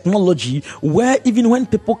in technology, where even when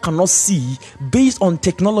people cannot see, based on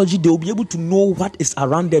technology, they will be able to know what is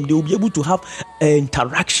around them. They will be able to have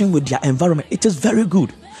interaction with their environment. It is very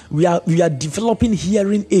good. We are developing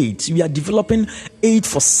hearing aids. We are developing aid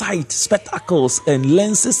for sight, spectacles and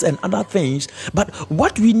lenses and other things. But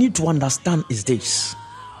what we need to understand is this.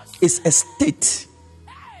 It's a state.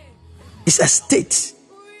 It's a state.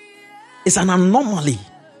 It's an anomaly.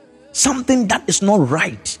 Something that is not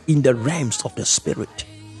right in the realms of the spirit.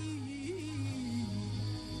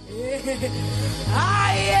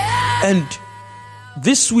 And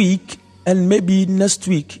this week and maybe next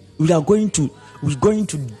week, we're going to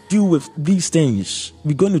deal with these things.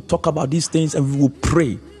 We're going to talk about these things, and we will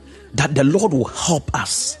pray that the Lord will help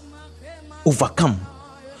us overcome.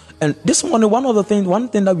 And this morning, one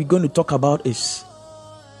thing that we're going to talk about is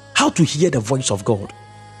how to hear the voice of God.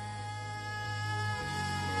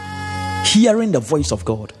 Hearing the voice of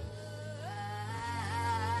God.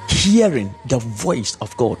 Hearing the voice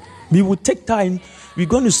of God. We will take time. We're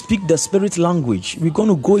going to speak the spirit language. We're going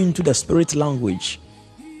to go into the spirit language.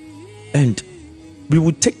 And we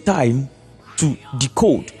will take time to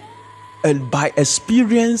decode. And by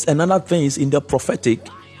experience and other things in the prophetic,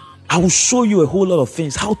 I will show you a whole lot of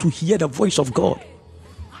things. How to hear the voice of God.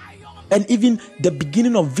 And even the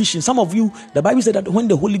beginning of vision. Some of you, the Bible said that when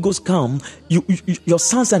the Holy Ghost comes, your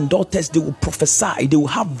sons and daughters, they will prophesy, they will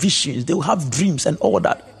have visions, they will have dreams and all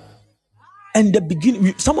that. And the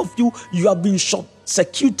beginning, some of you have been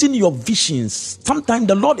short-circuiting your visions. Sometimes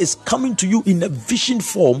the Lord is coming to you in a vision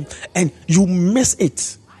form and you miss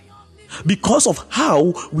it. Because of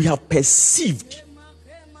how we have perceived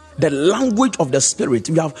the language of the Spirit.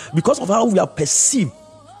 Because of how we have perceived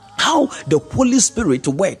how the Holy Spirit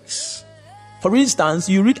works. For instance,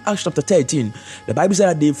 you read Acts chapter 13. The Bible said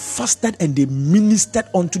that they fasted and they ministered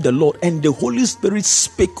unto the Lord, and the Holy Spirit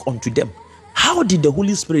spake unto them. How did the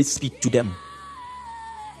Holy Spirit speak to them?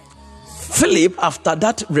 Philip, after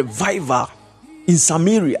that revival in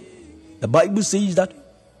Samaria, the Bible says that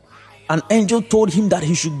an angel told him that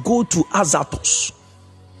he should go to Azotus.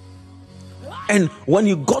 And when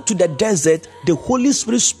he got to the desert, the Holy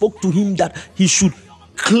Spirit spoke to him that he should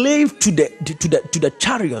clave to the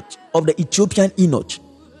chariot of the Ethiopian eunuch.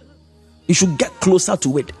 He should get closer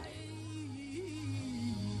to it.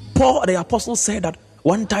 Paul the apostle said that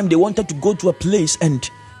one time they wanted to go to a place and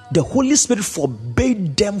the Holy Spirit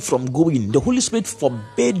forbade them from going. The Holy Spirit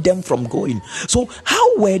forbade them from going. So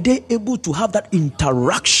how were they able to have that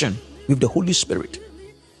interaction with the Holy Spirit?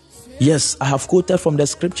 Yes, I have quoted from the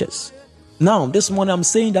scriptures. Now, this morning I'm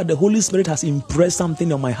saying that the Holy Spirit has impressed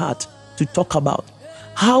something on my heart to talk about.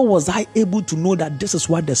 How was I able to know that this is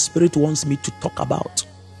what the Spirit wants me to talk about?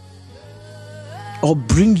 Or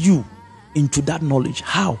bring you into that knowledge?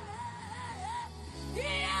 How?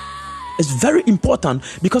 It's very important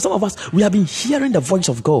because some of us, we have been hearing the voice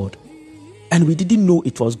of God and we didn't know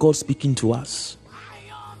it was God speaking to us.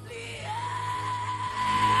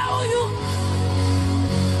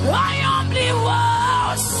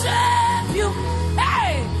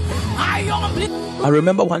 I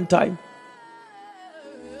remember one time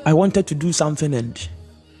I wanted to do something and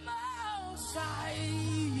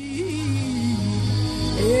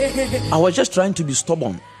I was just trying to be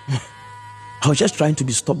stubborn.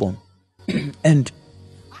 And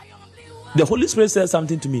the Holy Spirit said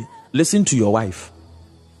something to me. Listen to your wife.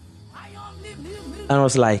 And I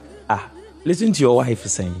was like, listen to your wife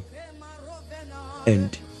saying.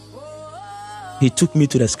 And he took me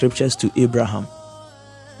to the scriptures to Abraham.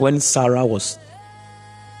 When Sarah was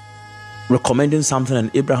recommending something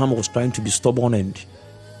and Abraham was trying to be stubborn, and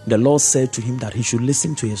the Lord said to him that he should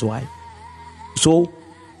listen to his wife. So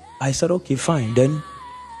I said, okay, fine. Then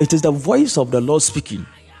it is the voice of the Lord speaking.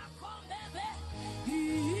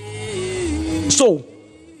 So,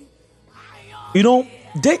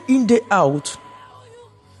 day in, day out,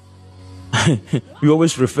 we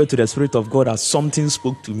always refer to the Spirit of God as something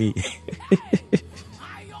spoke to me.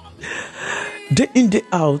 Day in, day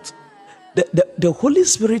out, the Holy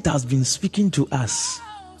Spirit has been speaking to us.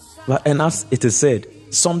 And as it is said,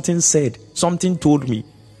 something told me.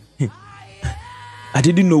 I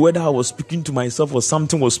didn't know whether I was speaking to myself or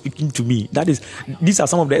something was speaking to me. These are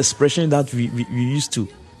some of the expressions that we used to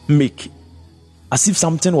make. As if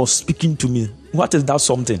something was speaking to me. What is that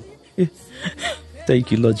something?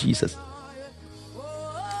 Thank you, Lord Jesus.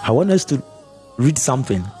 I want us to read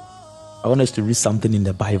something I want us to read something in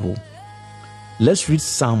the Bible. Let's read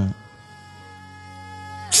Psalm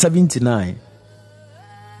 79.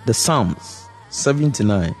 The Psalms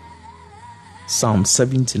 79. Psalm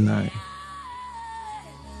 79.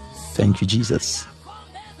 Thank you, Jesus.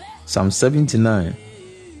 Psalm 79,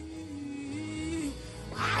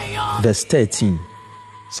 verse 13.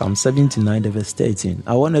 Psalm 79, verse 13.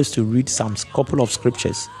 I want us to read some couple of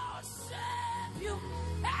scriptures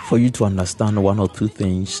for you to understand one or two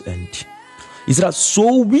things. And it says that,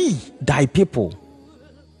 so we, thy people,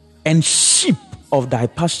 and sheep of thy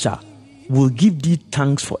pasture, will give thee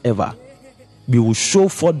thanks forever. We will show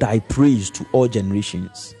forth thy praise to all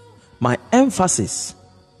generations. My emphasis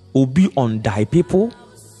will be on thy people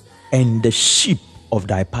and the sheep of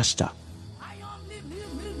thy pasture.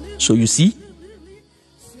 So you see,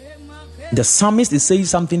 the psalmist is saying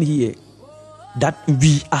something here, that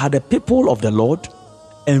we are the people of the Lord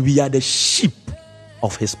and we are the sheep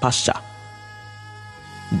of his pasture.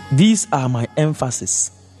 These are my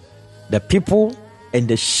emphasis: the people and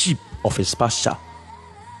the sheep of his pasture.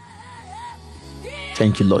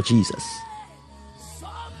 Thank you, Lord Jesus.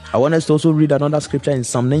 I want us to also read another scripture in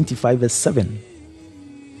Psalm 95, verse 7.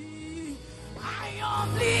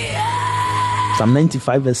 Psalm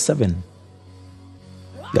 95, verse 7.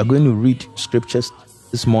 We are going to read scriptures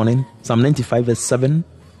this morning. Psalm 95, verse 7.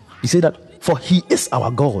 He said that, for he is our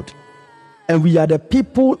God, and we are the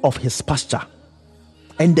people of his pasture,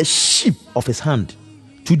 and the sheep of his hand.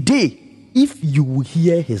 Today, if you will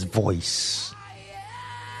hear his voice.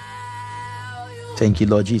 Thank you,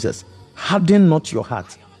 Lord Jesus. Harden not your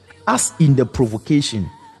heart, as in the provocation,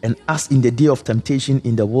 and as in the day of temptation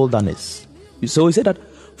in the wilderness. So he said that,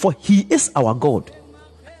 for he is our God,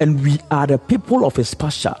 and we are the people of his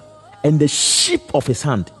pasture, and the sheep of his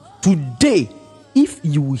hand. Today, if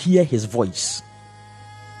you will hear his voice.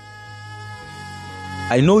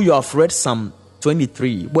 I know you have read Psalm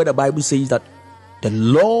 23, where the Bible says that the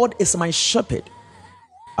Lord is my shepherd,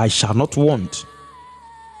 I shall not want.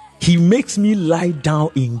 He makes me lie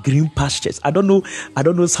down in green pastures. I don't know,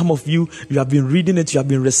 some of you have been reading it, you have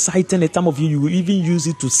been reciting it. Some of you even use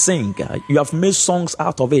it to sing. You have made songs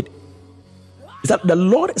out of it. It's that the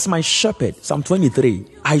Lord is my shepherd, Psalm 23,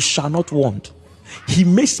 I shall not want. He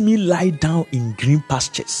makes me lie down in green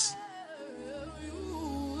pastures.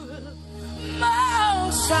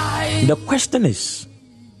 The question is,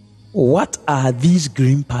 what are these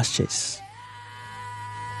green pastures?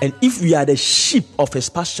 And if we are the sheep of his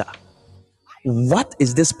pasture, what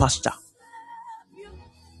is this pasture?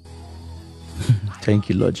 Thank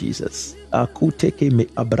you, Lord Jesus. Akuteke me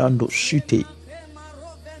abrando shite.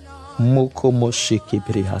 Mokomo sheke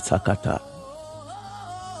brehatakata.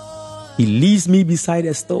 He leads me beside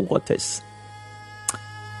the still waters.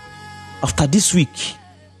 After this week,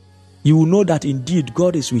 you will know that indeed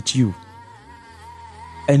God is with you.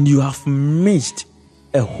 And you have missed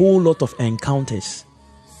a whole lot of encounters.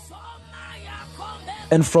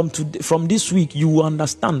 And from this week, you will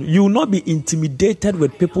understand. You will not be intimidated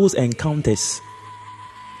with people's encounters.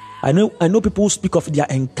 I know people speak of their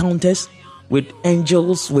encounters with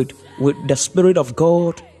angels, with the Spirit of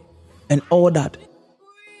God, and all that.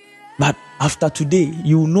 But after today,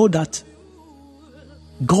 you will know that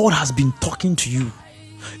God has been talking to you.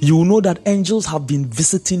 You will know that angels have been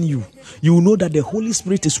visiting you. You will know that the Holy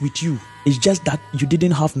Spirit is with you. It's just that you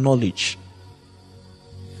didn't have knowledge.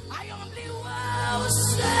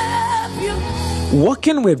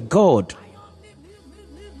 Walking with God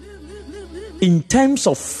in terms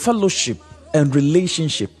of fellowship and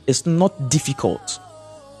relationship is not difficult.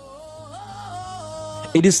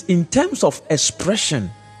 It is in terms of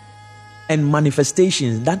expression and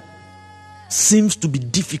manifestation that seems to be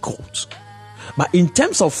difficult. But in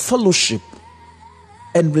terms of fellowship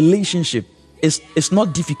and relationship, it's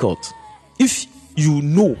not difficult. If you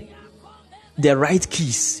know the right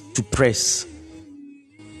keys to press,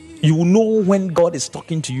 you will know when God is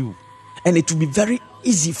talking to you. And it will be very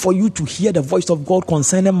easy for you to hear the voice of God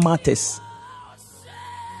concerning matters.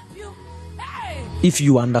 If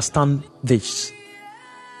you understand this.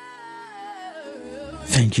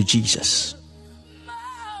 Thank you, Jesus.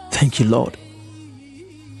 Thank you, Lord.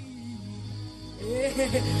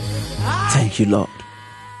 Thank you, Lord.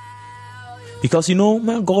 Because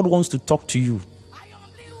when God wants to talk to you,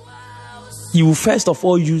 He will first of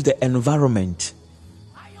all use the environment,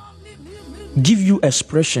 give you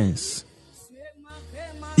expressions.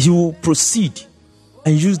 He will proceed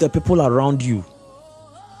and use the people around you.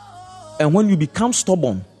 And when you become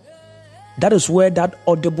stubborn, that is where that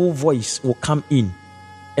audible voice will come in.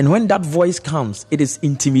 And when that voice comes, it is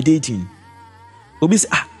intimidating.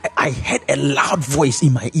 I heard a loud voice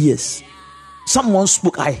in my ears. Someone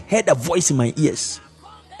spoke. I heard a voice in my ears.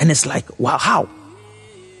 And it's like, wow, how?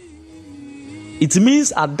 It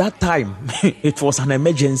means at that time, it was an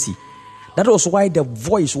emergency. That was why the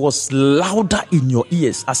voice was louder in your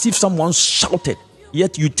ears, as if someone shouted.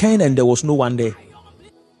 Yet you turned and there was no one there.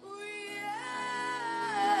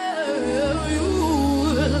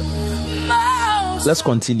 Let's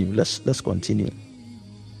continue. Let's continue.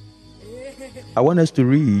 I want us to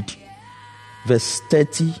read verse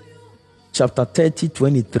 30, chapter 30,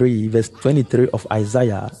 23, verse 23 of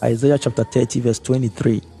Isaiah. Isaiah chapter 30, verse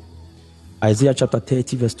 23. Isaiah chapter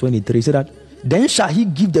 30, verse 23. Say that, then shall he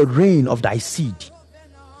give the rain of thy seed.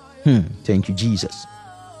 Thank you, Jesus.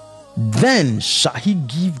 Then shall he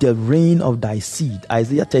give the rain of thy seed.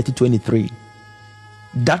 Isaiah 30, 23.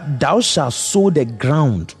 That thou shalt sow the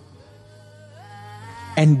ground,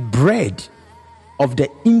 and bread of the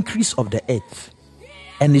increase of the earth,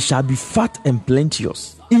 and it shall be fat and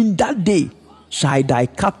plenteous. In that day shall thy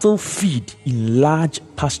cattle feed in large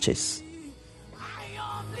pastures.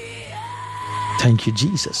 Thank you,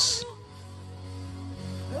 Jesus.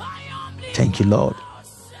 Thank you, Lord.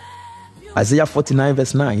 Isaiah 49,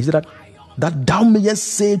 verse 9. He said that thou mayest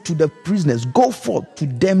say to the prisoners, go forth to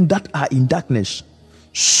them that are in darkness.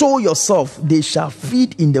 Show yourself, they shall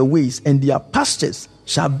feed in the ways, and their pastures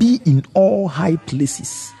shall be in all high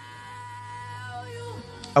places.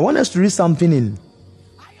 I want us to read something in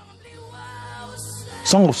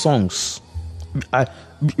Song of Songs.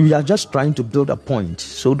 We are just trying to build a point,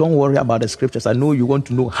 so don't worry about the scriptures. I know you want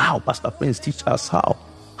to know how. Pastor Prince, teach us how.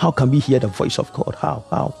 How can we hear the voice of God?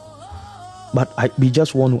 How? But we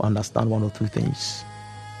just want to understand one or two things.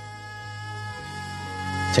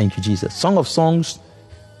 Thank you, Jesus. Song of Songs,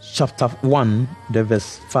 chapter 1, the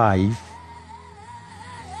verse 5.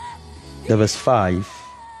 The verse 5.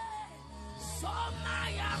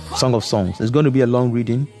 Song of Songs. It's going to be a long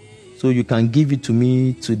reading, so you can give it to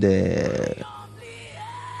me to the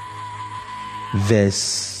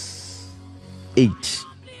verse 8.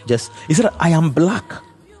 Just, he said, I am black,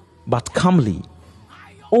 but comely.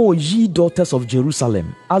 O ye daughters of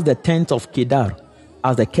Jerusalem, as the tent of Kedar,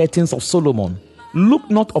 as the curtains of Solomon. Look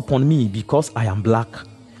not upon me, because I am black,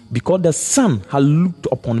 because the sun had looked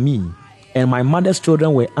upon me, and my mother's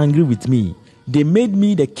children were angry with me. They made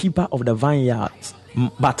me the keeper of the vineyards,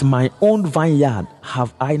 but my own vineyard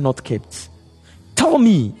have I not kept. Tell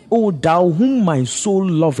me, O thou whom my soul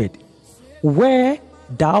loveth, where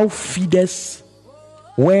thou feedest,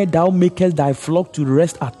 where thou makest thy flock to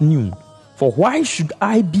rest at noon. For why should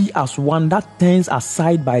I be as one that turns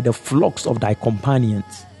aside by the flocks of thy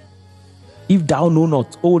companions? If thou know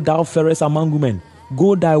not, O thou fairest among women,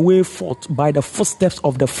 go thy way forth by the footsteps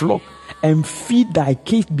of the flock, and feed thy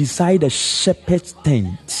cave beside the shepherd's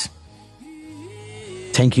tent.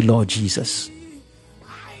 Thank you, Lord Jesus.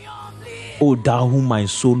 O thou whom my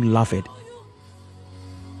soul loveth.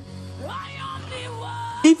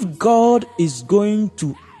 If God is going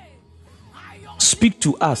to speak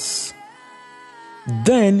to us,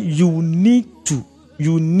 then you need to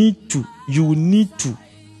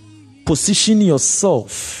position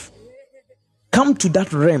yourself. Come to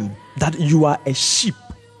that realm that you are a sheep.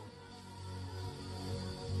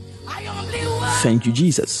 Thank you,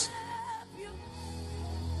 Jesus.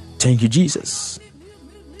 Thank you, Jesus.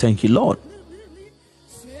 Thank you, Lord.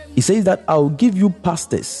 He says that I'll give you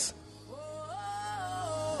pastors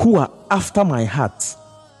who are after my heart.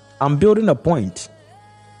 I'm building a point,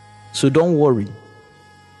 so don't worry.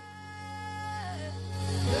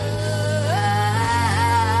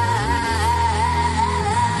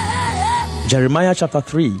 Jeremiah chapter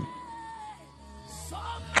 3,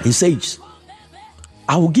 he says,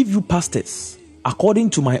 I will give you pastors according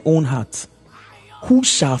to my own heart, who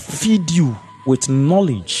shall feed you with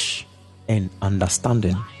knowledge and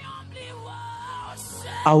understanding.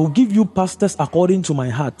 I will give you pastors according to my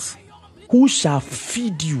heart, who shall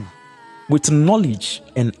feed you with knowledge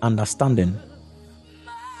and understanding.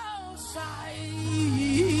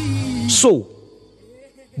 So,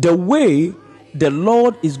 the way the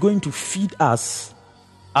Lord is going to feed us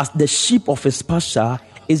as the sheep of his pasture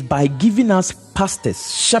is by giving us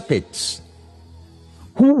pastors, shepherds,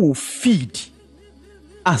 who will feed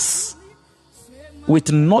us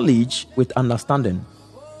with knowledge, with understanding.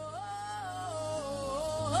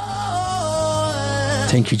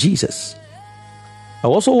 Thank you, Jesus. I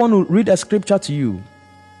also want to read a scripture to you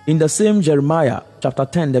in the same Jeremiah chapter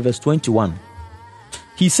 10, the verse 21.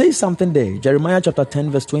 He says something there, Jeremiah chapter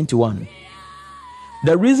 10, verse 21.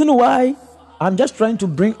 The reason why, I'm just trying to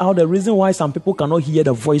bring out the reason why some people cannot hear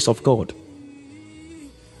the voice of God.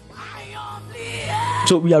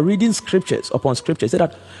 So we are reading scriptures upon scriptures. Say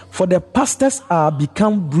that, for the pastors are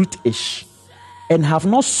become brutish, and have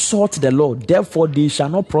not sought the Lord, therefore they shall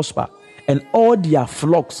not prosper, and all their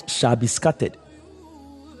flocks shall be scattered.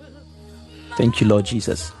 Thank you, Lord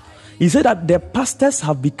Jesus. He said that the pastors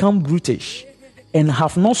have become brutish and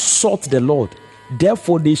have not sought the Lord,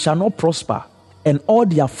 therefore they shall not prosper, and all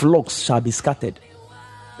their flocks shall be scattered.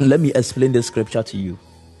 Let me explain the scripture to you.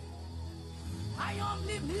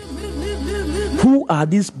 Who are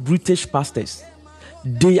these brutish pastors?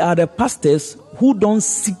 They are the pastors who don't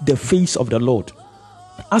seek the face of the Lord.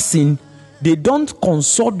 As in, they don't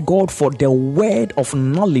consult God for the word of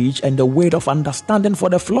knowledge and the word of understanding for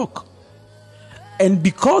the flock. And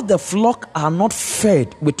because the flock are not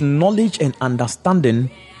fed with knowledge and understanding,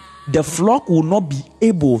 the flock will not be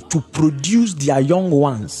able to produce their young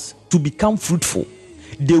ones to become fruitful.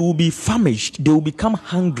 They will be famished, they will become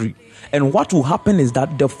hungry. And what will happen is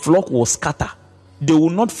that the flock will scatter. They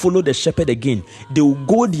will not follow the shepherd again. They will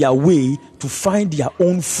go their way to find their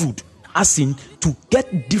own food, as in to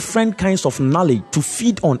get different kinds of knowledge to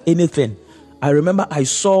feed on anything. I remember I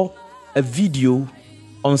saw a video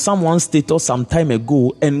on someone's status some time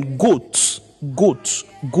ago, and goats in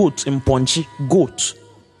Ponchi, goat.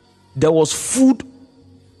 There was food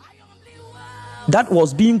that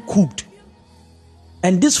was being cooked,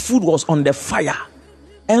 and this food was on the fire.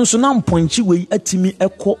 And so now Ponchi way atimi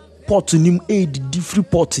eko pot nim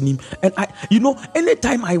different pot nim. And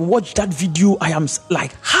anytime I watch that video, I am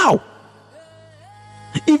like, how?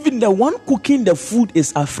 Even the one cooking the food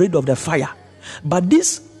is afraid of the fire, but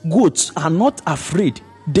these goats are not afraid.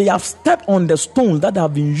 They have stepped on the stones that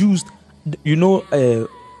have been used.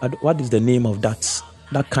 What is the name of that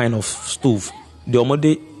kind of stove? The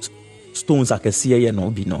Omode stones I can see here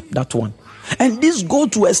no, that one. And these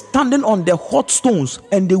goats were standing on the hot stones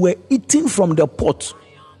and they were eating from the pot.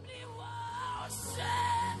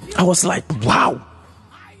 I was like, wow,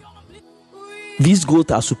 these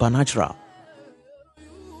goats are supernatural.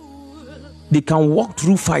 They can walk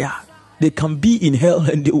through fire. They can be in hell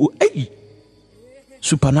and they will,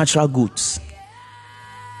 supernatural goats.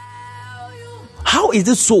 How is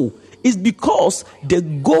it so? It's because the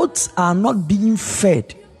goats are not being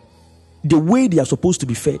fed the way they are supposed to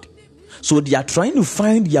be fed. So they are trying to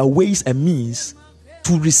find their ways and means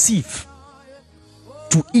to receive,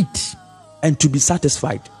 to eat, and to be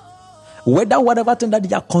satisfied. Whether whatever thing that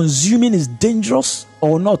they are consuming is dangerous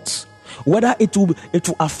or not, whether it will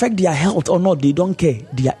affect their health or not, they don't care.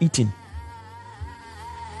 They are eating.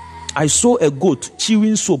 I saw a goat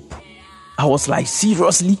chewing soap. I was like,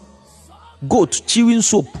 seriously? Goat chewing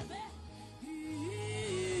soap?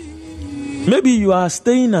 Maybe you are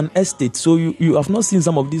staying in an estate, so you have not seen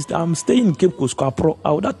some of these. I'm staying in Cape Coast, Kwapro.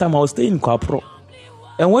 At that time, I was staying in Kwapro.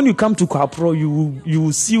 And when you come to Kwapro, you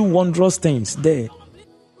will see wondrous things there.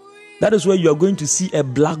 That is where you are going to see a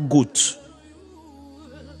black goat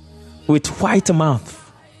with white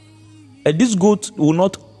mouth. And this goat will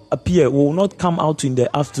not appear, will not come out in the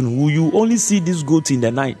afternoon. You only see this goat in the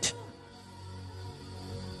night.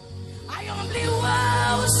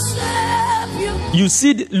 You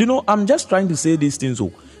see, I'm just trying to say these things.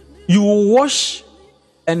 So you will wash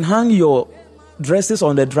and hang your dresses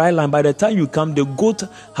on the dry line. By the time you come, the goat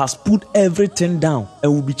has put everything down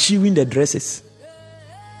and will be chewing the dresses.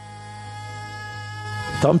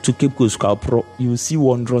 Come to Cape Coast Pro, you will see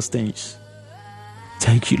wondrous things.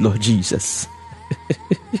 Thank you, Lord Jesus.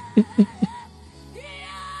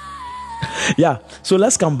 Yeah, so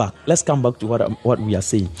let's come back to what we are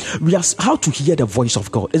saying. We are how to hear the voice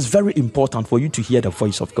of God. It's very important for you to hear the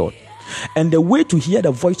voice of God. And the way to hear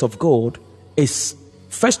the voice of God is,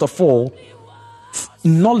 first of all,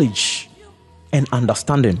 knowledge and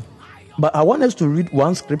understanding. But I want us to read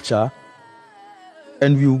one scripture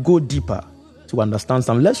and we will go deeper to understand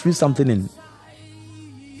something. Let's read something in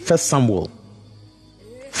 1 Samuel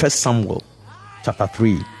chapter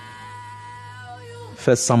 3.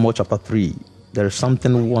 1 Samuel chapter 3. There is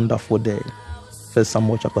something wonderful there. 1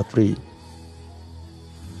 Samuel chapter 3.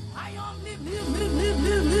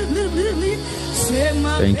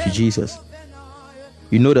 Thank you, Jesus.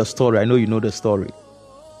 You know the story. I know you know the story.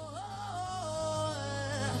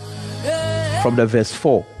 From the verse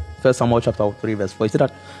 4. 1 Samuel chapter 3 verse 4. He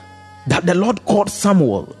said that the Lord called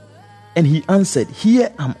Samuel and he answered,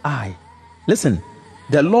 "Here am I." Listen.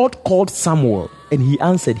 The Lord called Samuel and he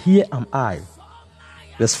answered, "Here am I."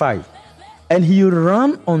 Verse 5. And he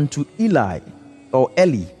ran unto Eli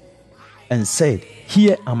and said,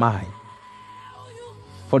 "Here am I,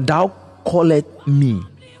 for thou callest me."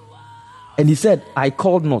 And he said, "I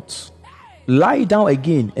called not. Lie down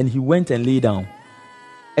again." And he went and lay down.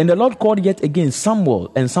 And the Lord called yet again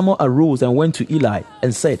Samuel, and Samuel arose and went to Eli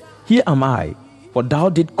and said, "Here am I, for thou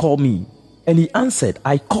didst call me." And he answered,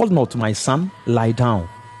 I called not, my son, lie down.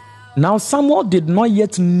 Now Samuel did not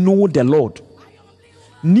yet know the Lord,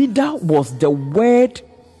 neither was the word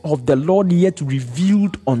of the Lord yet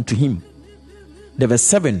revealed unto him. The verse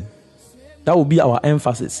 7, that will be our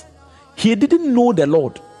emphasis. He didn't know the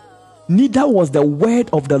Lord, neither was the word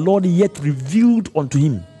of the Lord yet revealed unto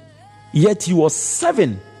him. Yet he was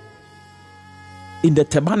 7 in the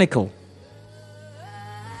tabernacle.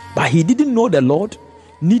 But he didn't know the Lord,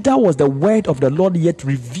 neither was the word of the Lord yet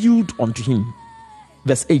revealed unto him.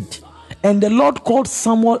 Verse 8, and the Lord called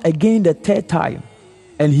Samuel again the third time,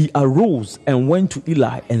 and he arose and went to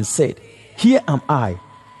Eli and said, Here am I,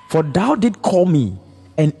 for thou didst call me.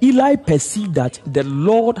 And Eli perceived that the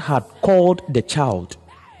Lord had called the child.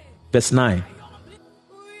 Verse 9,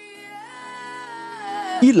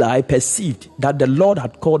 Eli perceived that the Lord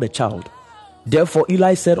had called the child. Therefore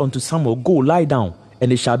Eli said unto Samuel, Go, lie down,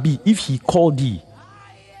 and it shall be, if he call thee,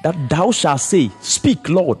 that thou shalt say, Speak,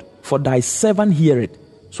 Lord, for thy servant heareth.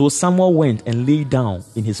 So Samuel went and lay down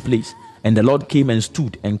in his place. And the Lord came and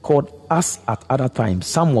stood and called as at other times,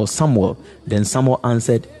 Samuel, Samuel. Then Samuel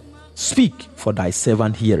answered, Speak, for thy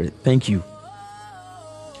servant heareth. Thank you.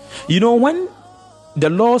 You know, when the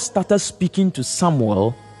Lord started speaking to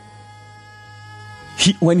Samuel,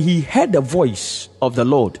 when he heard the voice of the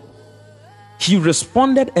Lord, he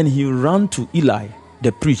responded and he ran to Eli,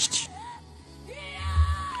 the priest,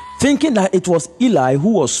 thinking that it was Eli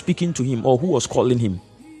who was speaking to him or who was calling him.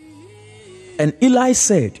 And Eli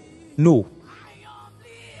said, No,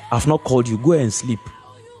 I've not called you. Go and sleep.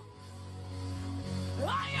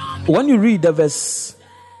 When you read the verse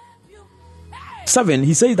 7,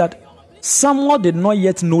 he says that Samuel did not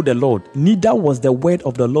yet know the Lord, neither was the word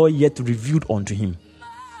of the Lord yet revealed unto him.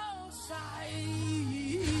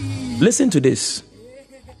 Listen to this.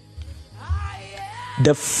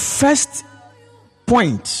 The first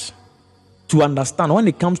point to understand when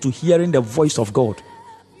it comes to hearing the voice of God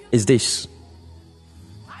is this: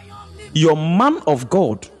 your man of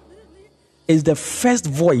God is the first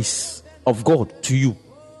voice of God to you.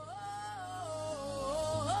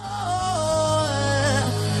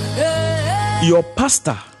 Your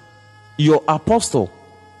pastor, your apostle,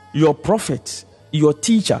 your prophet, your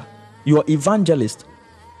teacher, your evangelist,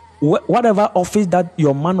 whatever office that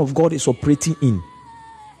your man of God is operating in,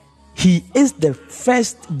 he is the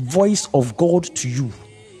first voice of God to you.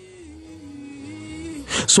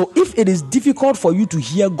 So if it is difficult for you to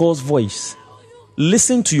hear God's voice,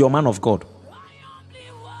 listen to your man of God.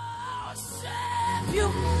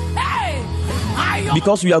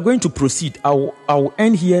 Because we are going to proceed. I will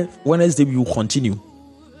end here. Wednesday we will continue.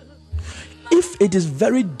 If it is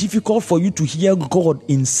very difficult for you to hear God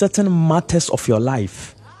in certain matters of your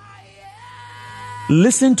life,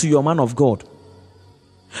 listen to your man of God.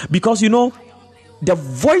 Because you know, the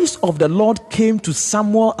voice of the Lord came to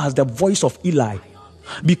Samuel as the voice of Eli.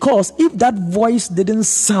 Because if that voice didn't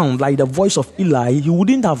sound like the voice of Eli, he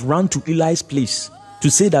wouldn't have run to Eli's place to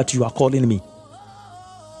say that you are calling me.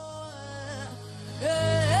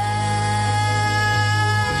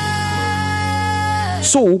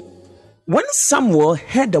 So, when Samuel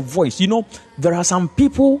heard the voice, you know, there are some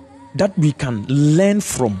people that we can learn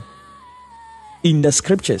from in the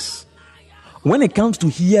scriptures. When it comes to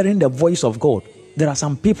hearing the voice of God, there are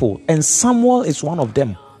some people, and Samuel is one of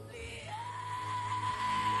them.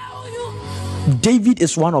 David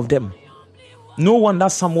is one of them. No wonder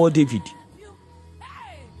Samuel David.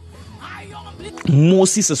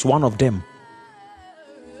 Moses is one of them.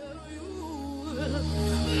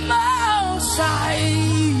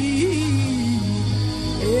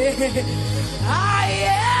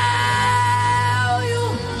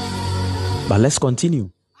 But let's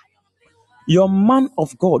continue. Your man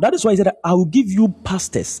of God. That is why he said, I will give you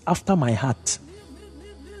pastors after my heart.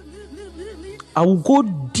 I will go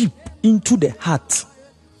deep into the heart.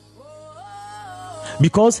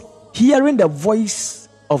 Because hearing the voice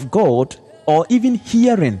of God, or even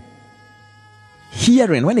hearing,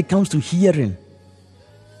 when it comes to hearing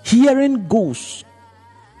goes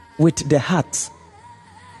with the heart.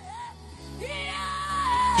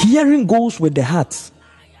 Hearing goes with the heart.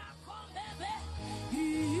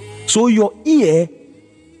 So your ear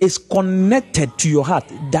is connected to your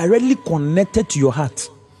heart, directly connected to your heart.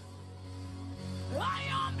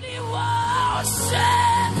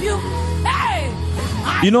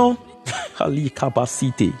 You know,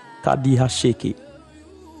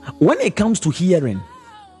 when it comes to hearing,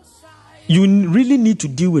 you really need to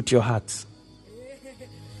deal with your heart.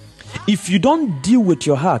 If you don't deal with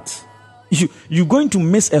your heart, you're going to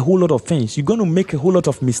miss a whole lot of things. You're going to make a whole lot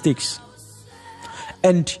of mistakes.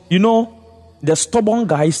 And you know, the stubborn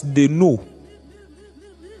guys, they know.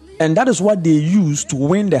 And that is what they use to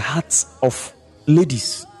win the hearts of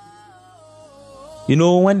ladies. You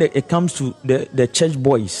know, when it comes to the church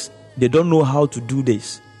boys, they don't know how to do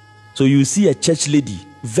this. So you see a church lady,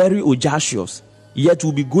 very audacious, yet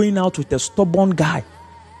will be going out with a stubborn guy.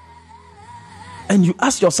 And you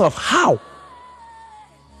ask yourself, how?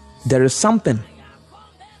 There is something.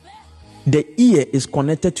 The ear is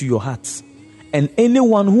connected to your heart. And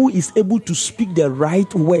anyone who is able to speak the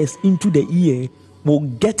right words into the ear will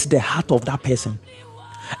get the heart of that person.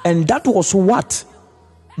 And that was what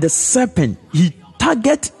the serpent, he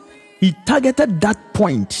targeted that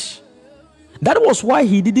point. That was why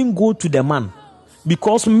he didn't go to the man.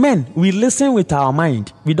 Because men, we listen with our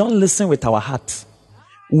mind. We don't listen with our heart.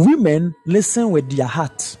 Women listen with their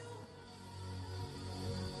heart.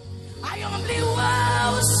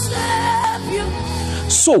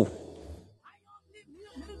 So,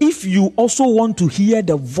 if you also want to hear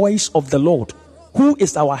the voice of the Lord, who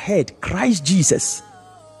is our head, Christ Jesus,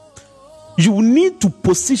 you need to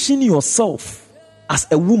position yourself as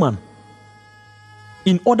a woman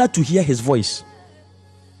in order to hear his voice.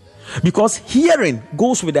 Because hearing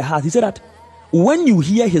goes with the heart. He said that when you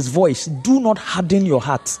hear his voice, do not harden your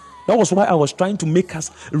heart. That was why I was trying to make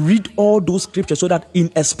us read all those scriptures so that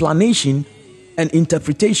in explanation and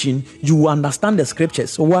interpretation, you will understand the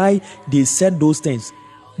scriptures, why they said those things.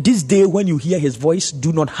 This day, when you hear his voice,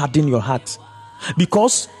 do not harden your heart.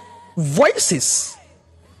 Because voices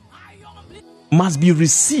must be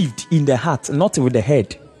received in the heart, not with the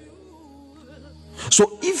head.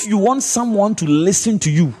 So if you want someone to listen to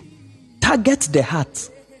you, target the heart.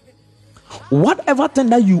 Whatever thing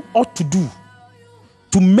that you ought to do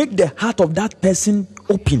to make the heart of that person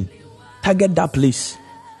open, target that place.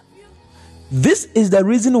 This is the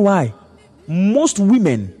reason why most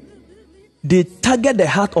women, they target the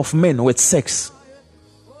heart of men with sex.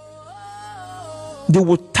 They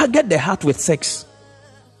will target the heart with sex.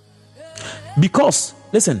 Because,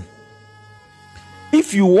 listen,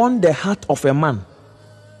 if you want the heart of a man,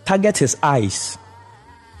 target his eyes.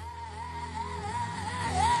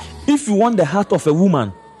 If you want the heart of a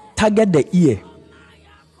woman, target the ear.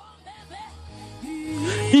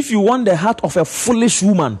 If you want the heart of a foolish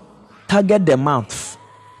woman, target the mouth.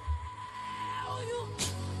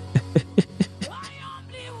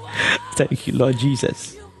 Thank you, Lord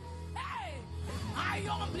Jesus.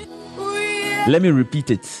 Let me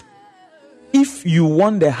repeat it. If you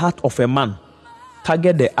want the heart of a man,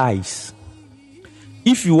 target the eyes.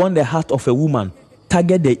 If you want the heart of a woman,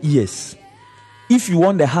 target the ears. If you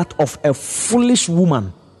want the heart of a foolish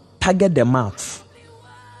woman, target the mouth.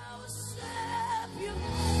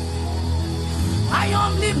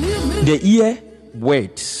 The ear,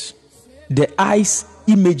 words. The eyes,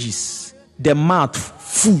 images. The mouth,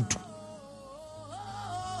 food.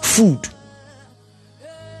 Food.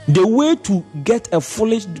 The way to get a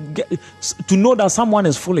foolish, to know that someone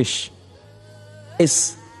is foolish,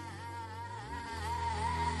 is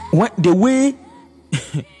the way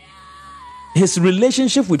his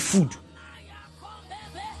relationship with food.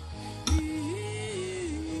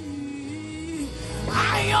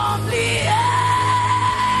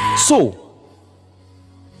 So,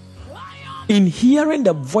 in hearing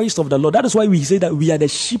the voice of the Lord, that is why we say that we are the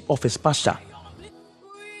sheep of his pasture.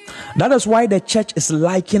 That is why the church is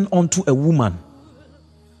likened unto a woman.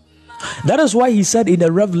 That is why he said in the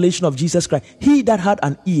revelation of Jesus Christ, he that had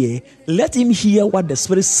an ear, let him hear what the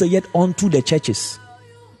Spirit saith unto the churches.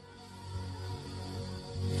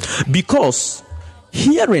 Because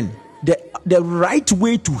hearing, the right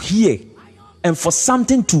way to hear, and for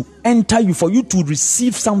something to enter you, for you to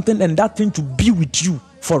receive something and that thing to be with you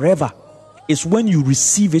forever, is when you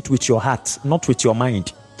receive it with your heart, not with your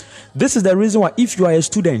mind. This is the reason why, if you are a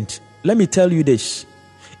student, let me tell you this.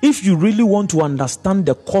 If you really want to understand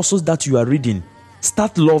the courses that you are reading,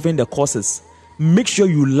 start loving the courses. Make sure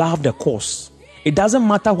you love the course. It doesn't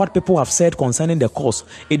matter what people have said concerning the course.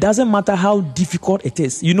 It doesn't matter how difficult it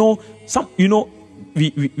is. We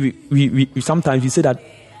sometimes we say that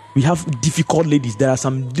we have difficult ladies. There are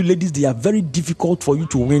some ladies, they are very difficult for you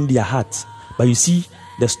to win their hearts. But you see,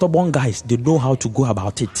 the stubborn guys, they know how to go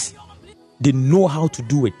about it. They know how to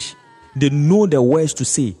do it. They know the words to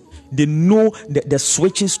say. They know the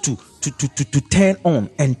switches to turn on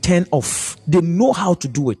and turn off. They know how to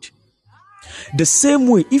do it. The same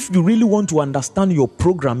way, if you really want to understand your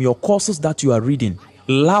program, your courses that you are reading,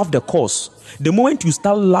 love the course. The moment you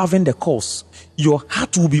start loving the course, your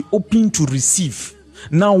heart will be open to receive.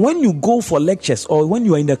 Now, when you go for lectures or when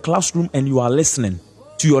you are in the classroom and you are listening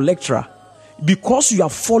to your lecturer, because you are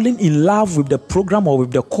falling in love with the program or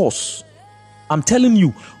with the course, I'm telling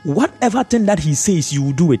you, whatever thing that he says, you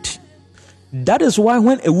will do it. That is why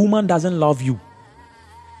when a woman doesn't love you,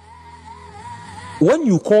 when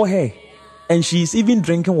you call her and she is even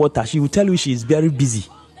drinking water, she will tell you she is very busy.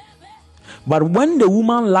 But when the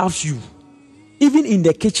woman loves you, even in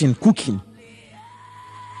the kitchen cooking,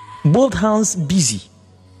 both hands busy,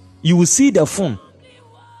 you will see the phone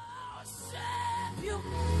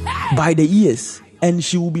by the ears and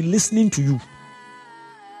she will be listening to you.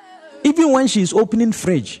 Even when she is opening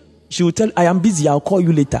fridge, she will tell, I am busy, I'll call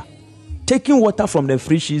you later. Taking water from the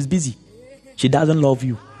fridge, she is busy. She doesn't love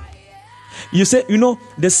you. You say,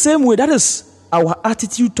 the same way, that is our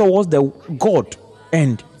attitude towards the God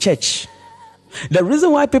and church. The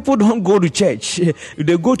reason why people don't go to church,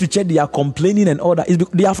 they go to church, they are complaining and all that, is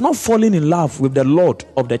because they have not fallen in love with the Lord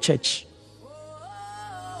of the church.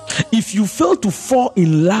 If you fail to fall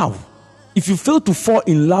in love,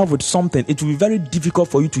 with something, it will be very difficult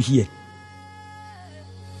for you to hear.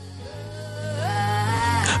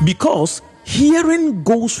 Because hearing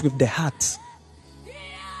goes with the heart.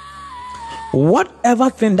 Whatever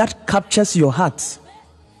thing that captures your heart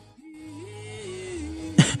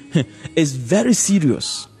is very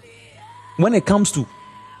serious when it comes to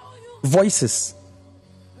voices.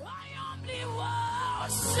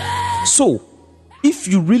 So, if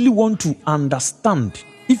you really want to understand,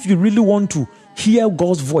 if you really want to hear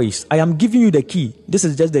God's voice, I am giving you the key. This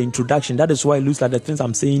is just the introduction. That is why it looks like the things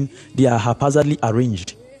I'm saying, they are haphazardly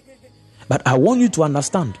arranged. But I want you to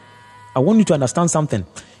understand. I want you to understand something.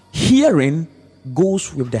 Hearing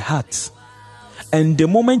goes with the heart. And the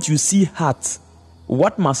moment you see heart,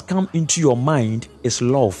 what must come into your mind is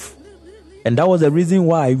love. And that was the reason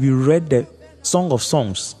why we read the Song of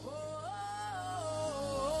Songs,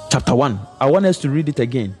 chapter 1. I want us to read it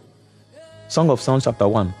again. Song of Songs, chapter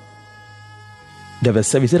 1. The verse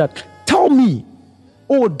 7 said that, tell me,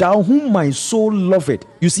 O thou whom my soul loveth.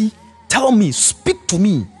 You see, tell me, speak to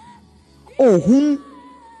me, O whom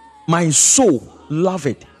my soul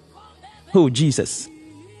loveth. Oh, Jesus.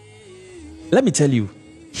 Let me tell you,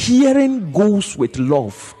 hearing goes with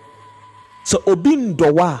love. So, obin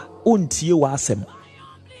dowa ontie wasem.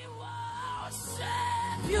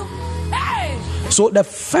 So, the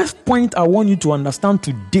first point I want you to understand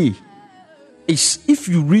today is, if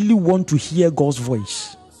you really want to hear God's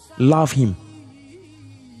voice, love Him.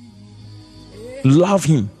 Love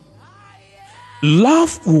Him.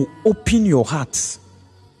 Love will open your heart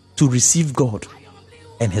to receive God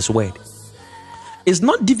and His word. It's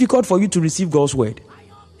not difficult for you to receive God's word.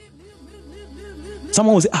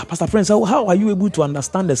 Someone will say, Pastor Prince, how are you able to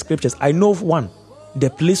understand the scriptures? I know one,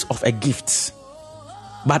 the place of a gift.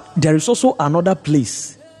 But there is also another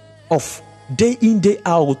place of day in, day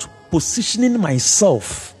out, positioning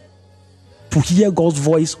myself to hear God's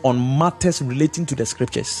voice on matters relating to the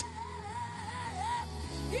scriptures.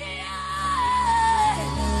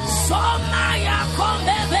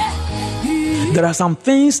 There are some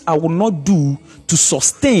things I will not do to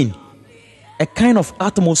sustain a kind of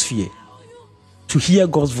atmosphere to hear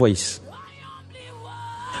God's voice.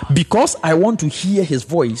 Because I want to hear His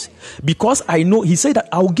voice, because I know He said that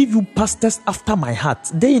I will give you pastors after my heart.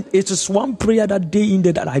 Then it is one prayer that day in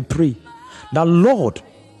day that I pray, that Lord,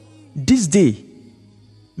 this day,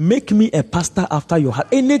 make me a pastor after your heart.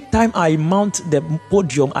 Anytime I mount the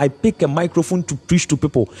podium, I pick a microphone to preach to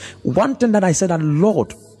people. One thing that I said, that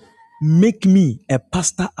Lord, make me a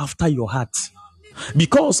pastor after your heart.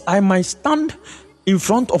 Because I might stand in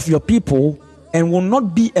front of your people and will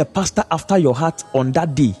not be a pastor after your heart on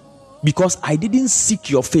that day, because I didn't seek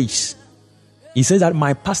your face. He says that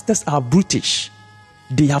my pastors are brutish.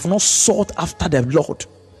 They have not sought after the Lord.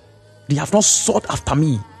 They have not sought after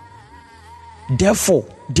me. Therefore,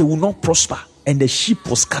 they will not prosper and the sheep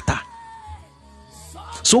will scatter.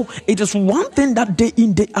 So it is one thing that day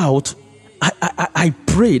in, day out, I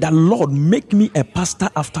pray that, Lord, make me a pastor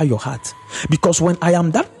after your heart. Because when I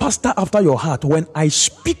am that pastor after your heart, when I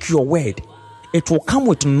speak your word, it will come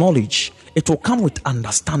with knowledge. It will come with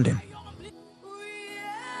understanding.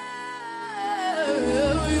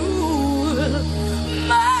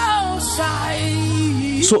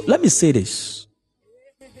 So let me say this.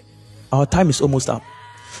 Our time is almost up.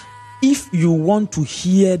 If you want to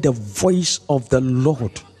hear the voice of the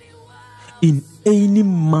Lord in any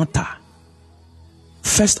matter,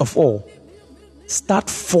 first of all, start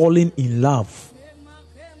falling in love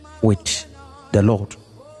with the Lord.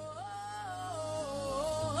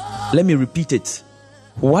 Let me repeat it.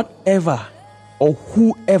 Whatever or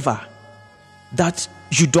whoever that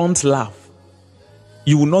you don't love,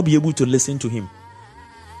 you will not be able to listen to him.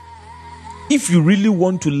 If you really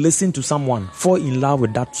want to listen to someone, fall in love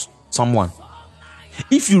with that someone.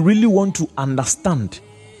 If you really want to understand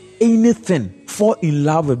anything, fall in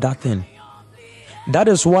love with that thing. That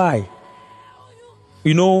is why,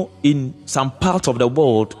 in some parts of the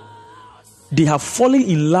world, they have fallen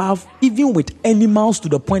in love even with animals to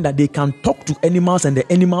the point that they can talk to animals and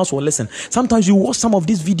the animals will listen. Sometimes you watch some of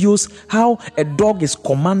these videos, how a dog is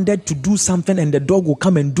commanded to do something and the dog will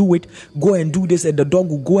come and do it, go and do this, and the dog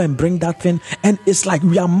will go and bring that thing. And it's like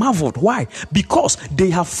we are marveled. Why? Because they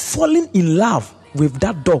have fallen in love with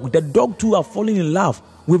that dog. The dog too are falling in love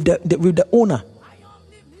with the owner.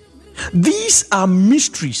 These are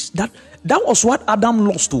mysteries. That was what Adam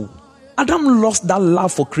lost to. Adam lost that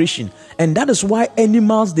love for creation, and that is why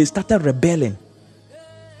animals, they started rebelling.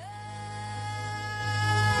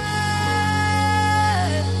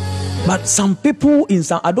 But some people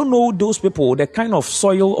I don't know those people, the kind of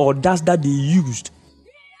soil or dust that they used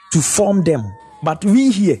to form them. But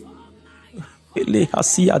we here,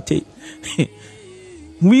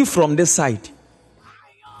 we from this side,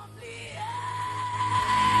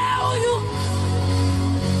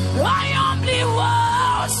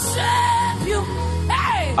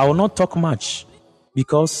 I will not talk much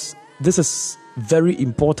because this is very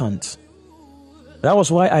important. That was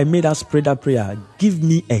why I made us pray that prayer. Give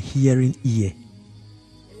me a hearing ear.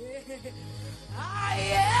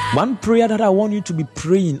 One prayer that I want you to be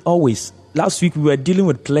praying always. Last week we were dealing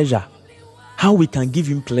with pleasure. How we can give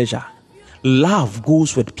him pleasure. Love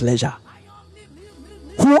goes with pleasure.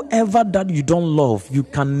 Whoever that you don't love, you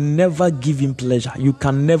can never give him pleasure. You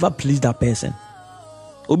can never please that person.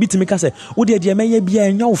 Obi Timika said,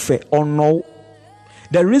 or no.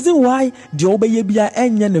 The reason why the obey be a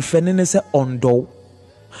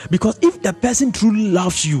because if the person truly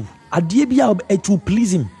loves you, it will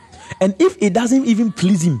please him. And if it doesn't even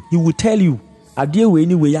please him, he will tell you,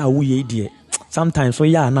 sometimes so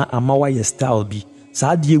na amawa style be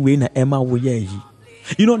na emma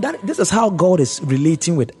that this is how God is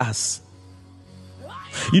relating with us.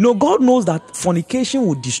 God knows that fornication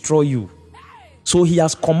will destroy you. So he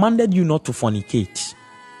has commanded you not to fornicate.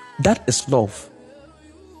 That is love.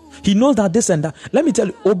 He knows that this and that. Let me tell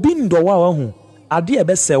you, obin dowa hu ade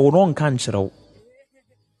ebe se won kan kire.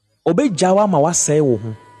 Obe jawa ma wa se wo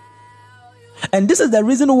hu. And this is the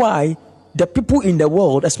reason why the people in the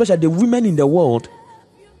world, especially the women in the world,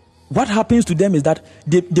 what happens to them is that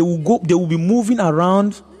they will be moving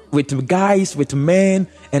around with guys, with men,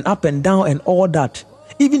 and up and down and all that.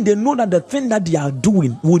 Even they know that the thing that they are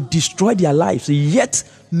doing will destroy their lives. Yet,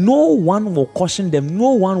 no one will caution them.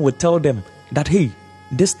 No one will tell them that, hey,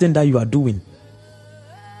 this thing that you are doing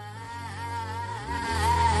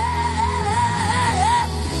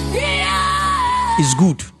is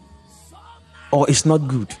good or it's not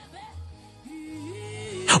good.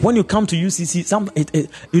 When you come to UCC,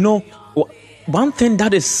 one thing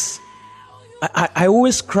that is, I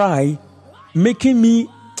always cry, making me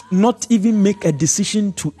not even make a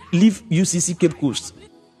decision to leave UCC Cape Coast.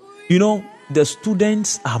 The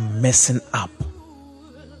students are messing up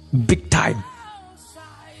big time.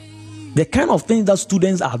 The kind of things that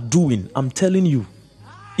students are doing, I'm telling you,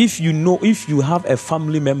 if you have a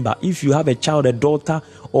family member, if you have a child, a daughter,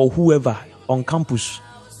 or whoever on campus,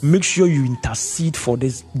 make sure you intercede for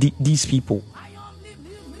these people.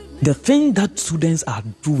 The thing that students are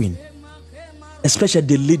doing, especially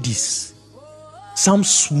the ladies, some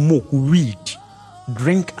smoke weed,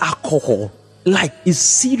 drink alcohol, like it's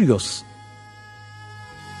serious.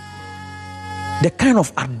 The kind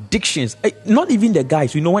of addictions, not even the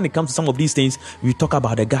guys, when it comes to some of these things, we talk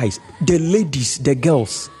about the guys, the ladies, the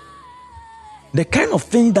girls, the kind of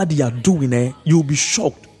thing that they are doing, you'll be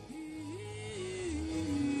shocked.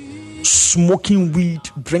 Smoking weed,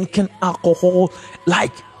 drinking alcohol,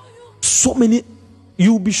 like so many,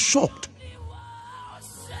 you'll be shocked.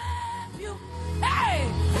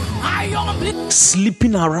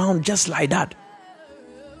 Sleeping around just like that.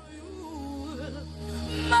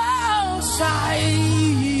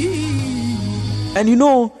 And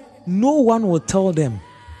no one will tell them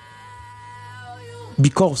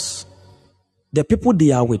because the people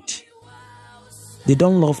they are with, they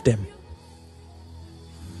don't love them.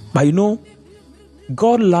 But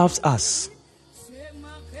God loves us.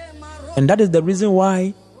 And that is the reason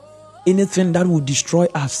why anything that will destroy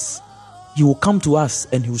us, he will come to us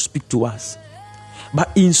and he will speak to us.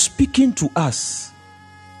 But in speaking to us,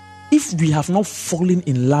 if we have not fallen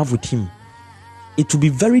in love with him, it will be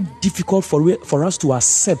very difficult for us to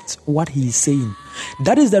accept what he is saying.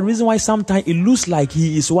 That is the reason why sometimes it looks like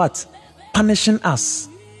he is what? Punishing us.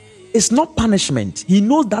 It's not punishment. He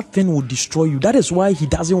knows that thing will destroy you. That is why he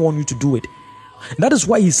doesn't want you to do it. That is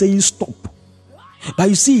why he's saying stop. But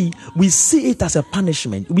you see, we see it as a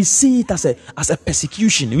punishment. We see it as a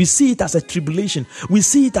persecution. We see it as a tribulation. We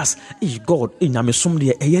see it as, God,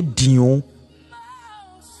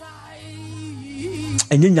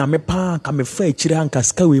 enye nyame pa ka me fa akire anka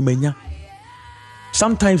ska we manya.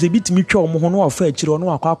 Sometimes a bit me twa omo ho no afa akire no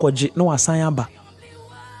akwakoje no asan aba.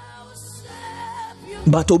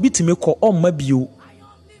 But obit me ko omma bio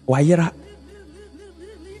wayera.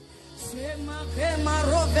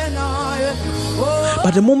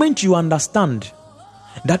 But the moment you understand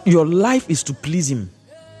that your life is to please him,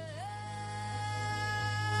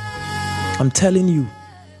 I'm telling you,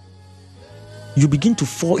 you begin to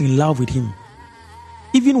fall in love with him.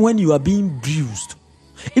 Even when you are being bruised,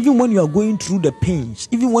 even when you are going through the pains,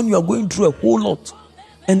 even when you are going through a whole lot,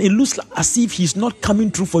 and it looks like as if he's not coming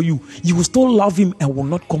through for you, you will still love him and will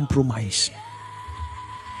not compromise.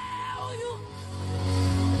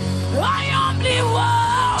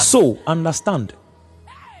 So, understand.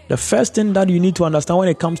 The first thing that you need to understand when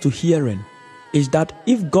it comes to hearing is that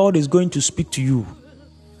if God is going to speak to you,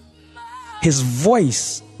 his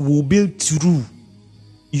voice will be through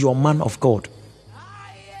your man of God.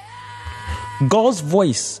 God's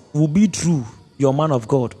voice will be through your man of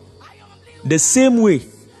God. The same way,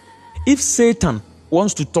 if Satan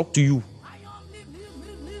wants to talk to you,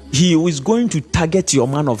 he is going to target your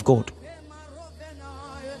man of God.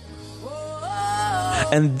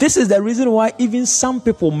 And this is the reason why even some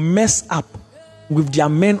people mess up with their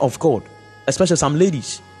men of God, especially some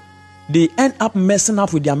ladies. They end up messing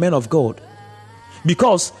up with their men of God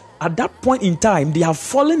because at that point in time, they have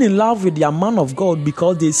fallen in love with their man of God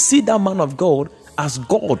because they see that man of God as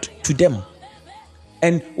God to them.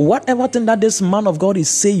 And whatever thing that this man of God is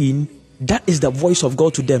saying, that is the voice of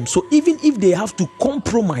God to them. So even if they have to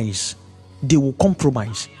compromise, they will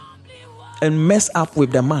compromise and mess up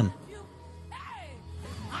with the man.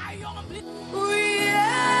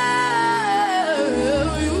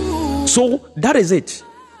 So that is it.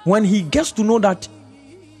 When he gets to know that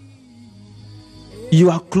you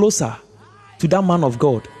are closer to that man of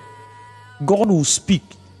God, God will speak.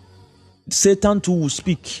 Satan too will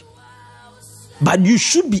speak. But you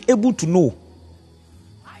should be able to know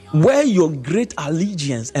where your great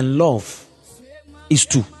allegiance and love is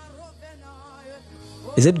to.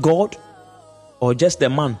 Is it God or just the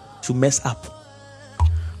man to mess up?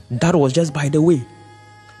 That was just by the way.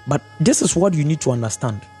 But this is what you need to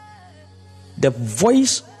understand. The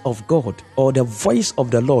voice of God or the voice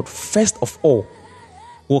of the Lord, first of all,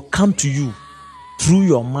 will come to you through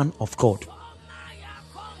your man of God.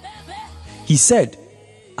 He said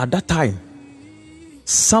at that time,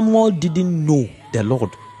 Samuel didn't know the Lord,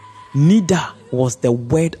 neither was the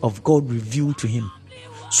word of God revealed to him.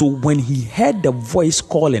 So when he heard the voice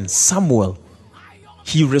calling Samuel,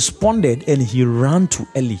 he responded and he ran to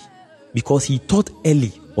Eli because he thought Eli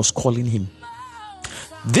was calling him.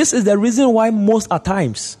 This is the reason why most at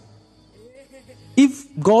times, if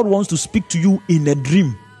God wants to speak to you in a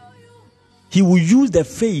dream, he will use the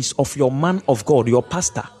face of your man of God, your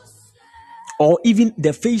pastor, or even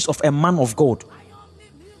the face of a man of God.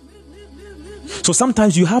 So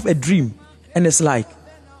sometimes you have a dream and it's like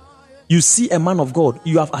you see a man of God,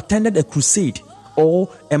 you have attended a crusade, or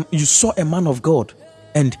you saw a man of God,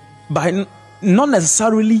 and by not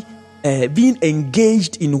necessarily being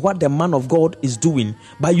engaged in what the man of God is doing,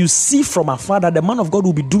 but you see from afar that the man of God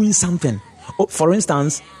will be doing something. For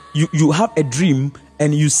instance, you have a dream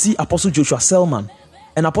and you see Apostle Joshua Selman,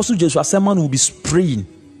 and Apostle Joshua Selman will be praying,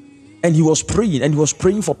 and he was praying and he was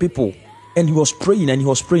praying for people, and he was praying and he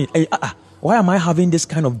was praying. And, why am I having this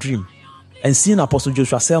kind of dream? And seeing Apostle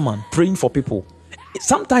Joshua Selman praying for people.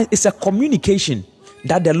 Sometimes it's a communication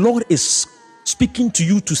that the Lord is speaking to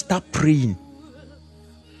you to start praying.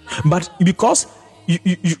 But because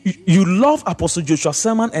you love Apostle Joshua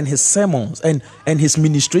Selman and his sermons and his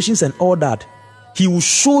ministrations and all that, he will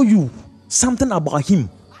show you something about him.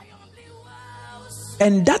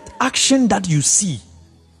 And that action that you see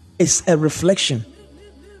is a reflection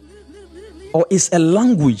or is a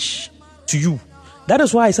language to you. That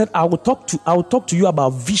is why I said I will talk to you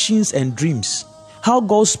about visions and dreams. How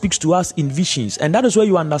God speaks to us in visions. And that is where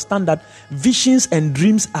you understand that visions and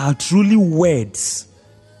dreams are truly words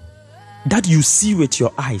that you see with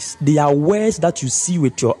your eyes. They are words that you see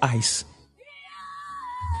with your eyes.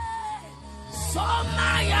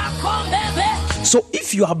 So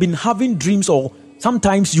if you have been having dreams, or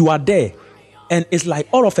sometimes you are there and it's like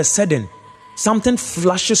all of a sudden something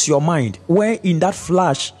flashes your mind, where in that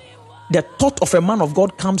flash the thought of a man of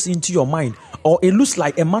God comes into your mind, or it looks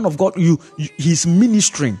like a man of God, he's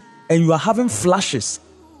ministering and you are having flashes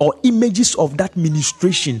or images of that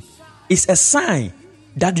ministration, it's a sign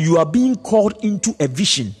that you are being called into a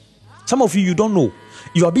vision. Some of you don't know.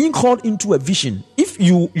 You are being called into a vision. If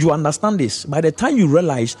you understand this, by the time you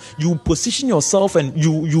realize, you position yourself and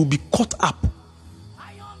you'll be caught up.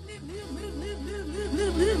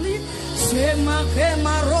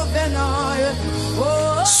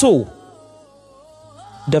 So,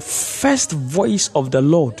 the first voice of the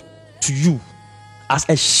Lord to you as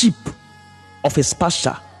a sheep of his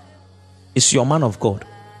pasture is your man of God.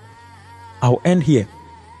 I'll end here,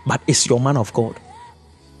 but it's your man of God.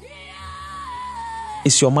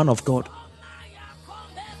 It's your man of God.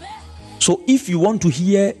 So if you want to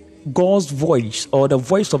hear God's voice or the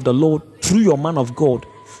voice of the Lord through your man of God,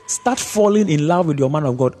 start falling in love with your man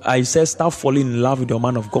of God. I said start falling in love with your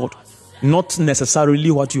man of God. Not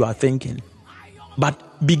necessarily what you are thinking,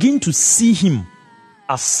 but begin to see him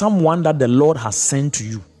as someone that the Lord has sent to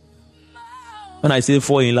you. When I say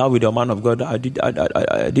fall in love with your man of God, I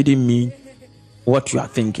didn't mean what you are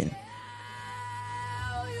thinking.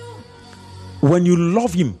 When you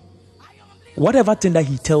love him, whatever thing that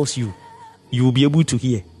he tells you, you will be able to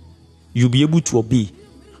hear. You'll be able to obey.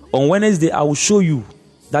 On Wednesday, I will show you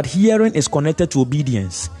that hearing is connected to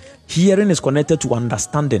obedience. Hearing is connected to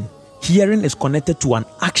understanding. Hearing is connected to an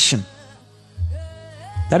action.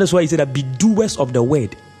 That is why he said that be doers of the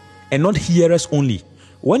word and not hearers only.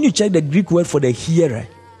 When you check the Greek word for the hearer,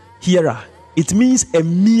 it means a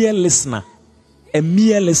mere listener. A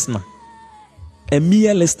mere listener. A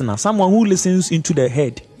mere listener. Someone who listens into the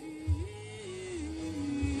head.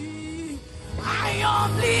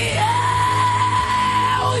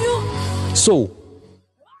 So,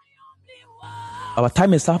 our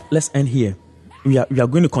time is up. Let's end here. We are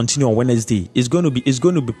going to continue on Wednesday. It's going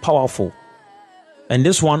to be powerful. And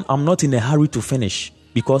this one, I'm not in a hurry to finish,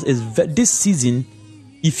 because this season,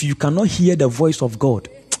 if you cannot hear the voice of God,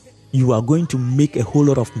 you are going to make a whole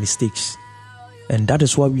lot of mistakes. And that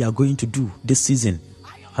is what we are going to do this season.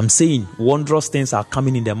 I'm saying wondrous things are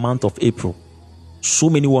coming in the month of April. So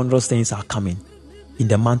many wondrous things are coming in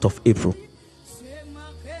the month of April.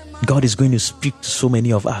 God is going to speak to so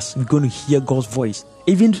many of us. We're going to hear God's voice.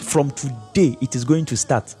 Even from today, it is going to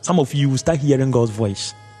start. Some of you will start hearing God's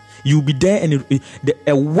voice. You'll be there, and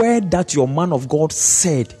a word that your man of God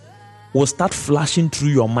said will start flashing through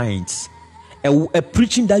your minds. A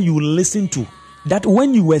preaching that you will listen to, that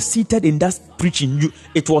when you were seated in that preaching,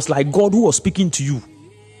 it was like God who was speaking to you.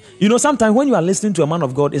 You know, sometimes when you are listening to a man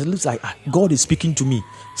of God, it looks like God is speaking to me.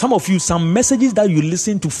 Some of you, some messages that you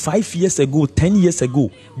listened to 5 years ago, 10 years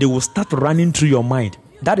ago, they will start running through your mind.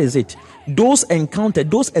 That is it. Those encounters,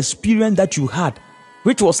 those experiences that you had,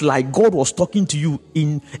 which was like God was talking to you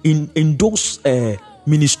in those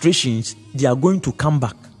ministrations, they are going to come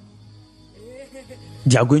back.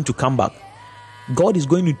 They are going to come back. God is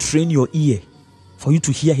going to train your ear for you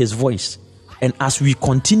to hear his voice. And as we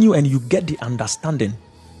continue and you get the understanding,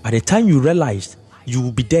 by the time you realize, you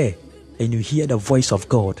will be there and you hear the voice of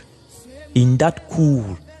God in that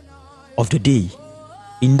cool of the day,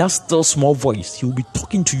 in that still small voice. He will be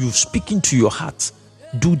talking to you, speaking to your heart.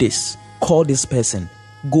 Do this, call this person,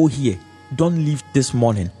 go here, don't leave this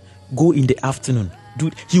morning, go in the afternoon.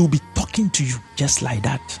 He will be talking to you just like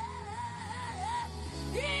that.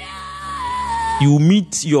 You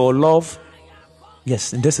meet your love.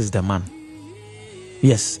 Yes, this is the man.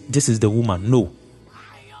 Yes, this is the woman. No,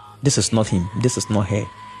 this is not him. This is not her.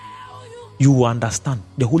 You will understand.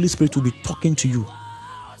 The Holy Spirit will be talking to you.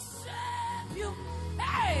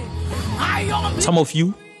 Some of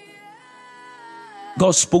you,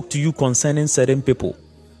 God spoke to you concerning certain people,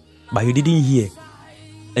 but you didn't hear.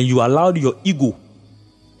 And you allowed your ego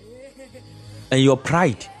and your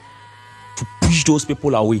pride to push those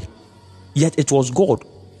people away. Yet it was God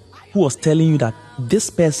who was telling you that this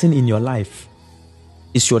person in your life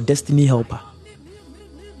is your destiny helper.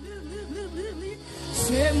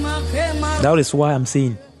 That is why I'm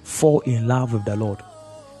saying fall in love with the Lord.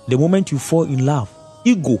 The moment you fall in love,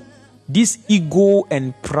 this ego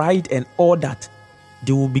and pride and all that,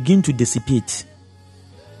 they will begin to dissipate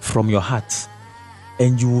from your heart,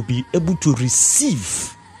 and you will be able to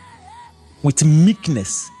receive with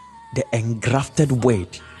meekness the engrafted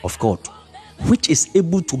word of God, which is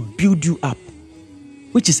able to build you up,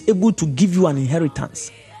 which is able to give you an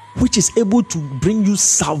inheritance, which is able to bring you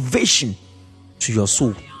salvation to your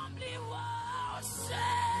soul.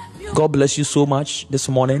 God bless you so much this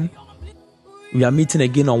morning. We are meeting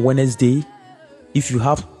again on Wednesday. If you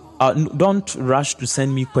have, don't rush to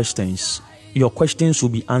send me questions. Your questions will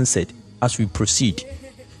be answered as we proceed.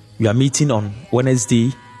 We are meeting on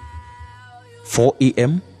Wednesday, 4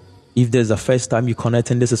 a.m. If there's a first time you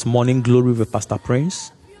connecting, this is Morning Glory with Pastor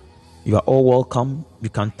Prince. You are all welcome. You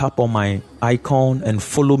can tap on my icon and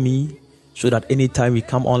follow me so that anytime we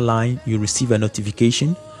come online, you receive a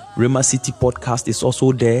notification. Rhema City Podcast is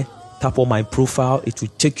also there. Tap on my profile. It will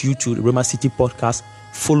take you to Rhema City Podcast.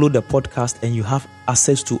 Follow the podcast and you have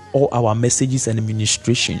access to all our messages and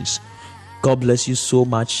administrations. God bless you so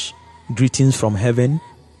much. Greetings from heaven.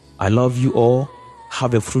 I love you all.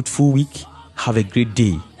 Have a fruitful week. Have a great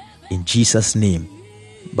day. In Jesus' name.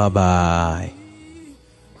 Bye-bye.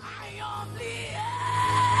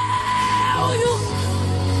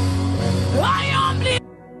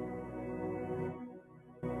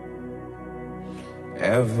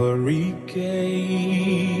 Every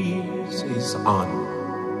gaze is on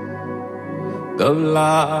the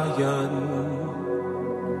Lion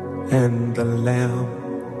and the Lamb.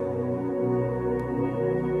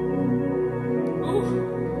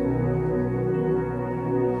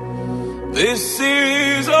 This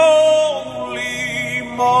is only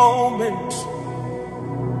moment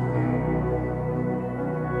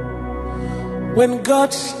when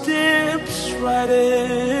God steps right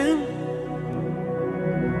in.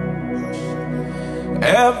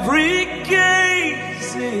 Every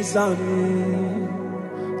gaze is on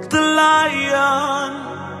the Lion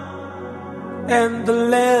and the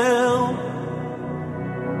Lamb.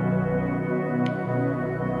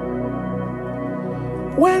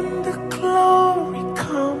 When the glory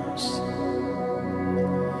comes,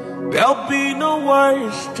 there'll be no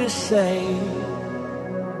words to say.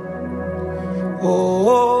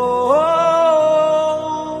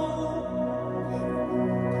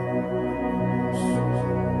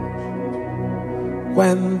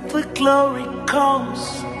 When the glory comes,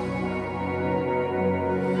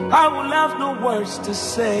 I will have no words to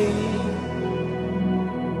say.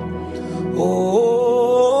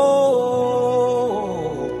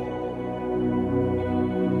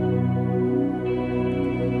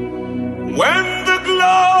 When the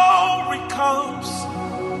glory comes,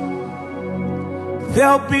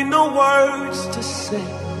 there'll be no words to say.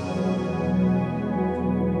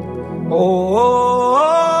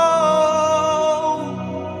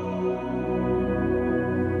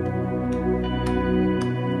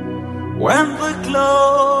 When the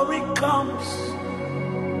glory comes,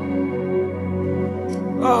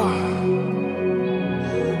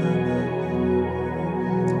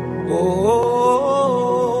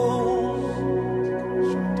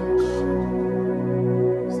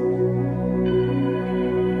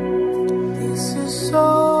 This is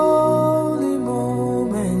holy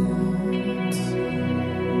moment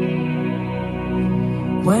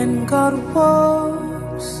when God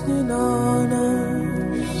walks in on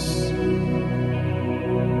us.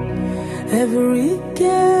 Every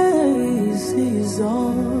gaze is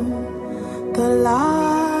on the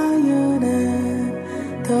Lion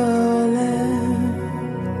and the Lamb.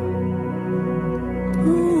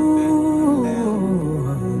 Ooh,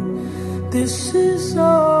 this is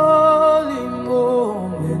holy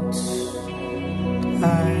moment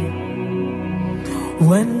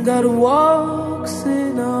when God walks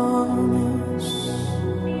in on us.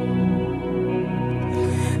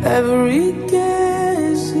 Every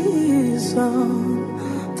gaze is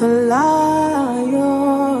on the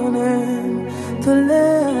Lion and the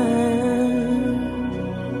Lamb.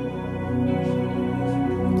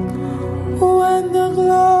 When the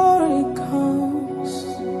glory comes,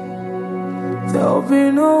 there'll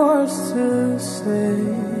be no words to say.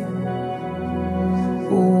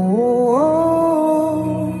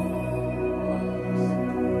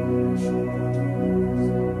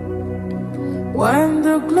 When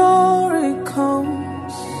the glory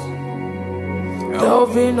comes, there'll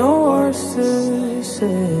be no words to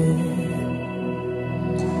say.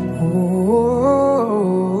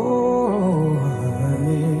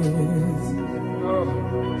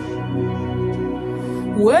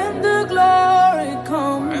 When the glory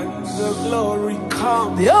comes,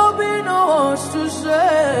 there'll be no words to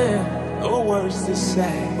say. No words to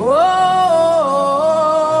say.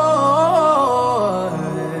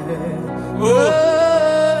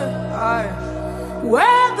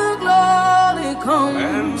 When the glory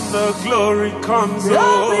comes,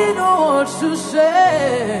 there'll be no words to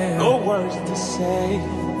say. No words to say.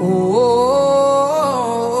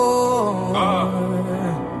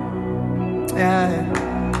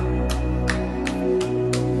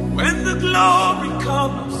 When the glory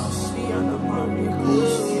comes,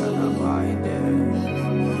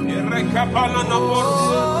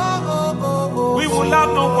 we will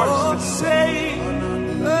have no words to say.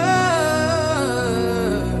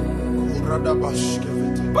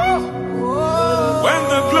 When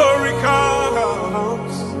the glory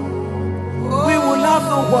comes, we will have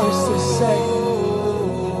no words to say.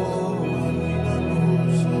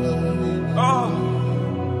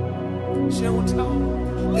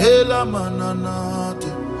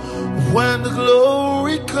 When the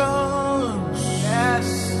glory comes, Yes.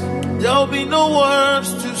 there'll be no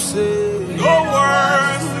words to say. No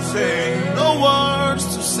words to say. No words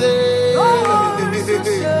to say. No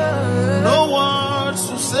No words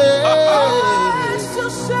to say.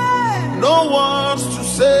 No words to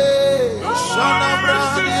say. Shana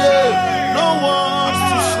Brande. No words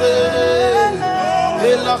to say.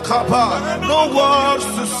 Ela Kappa. No words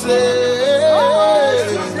to say.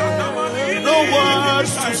 No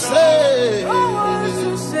words to say.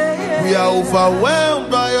 We are overwhelmed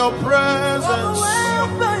by your presence.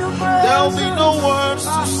 There'll be no words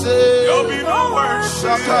to say. There'll be no words to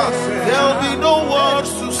say. There'll be no words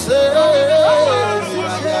to say.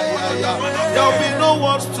 There'll be no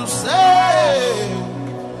words to say.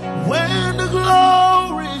 When the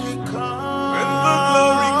glory comes. When the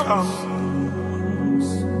glory comes.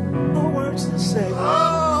 No words to say.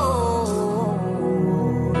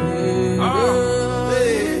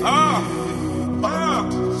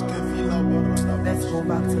 Let's go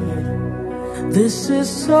back to it. This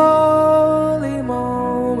is holy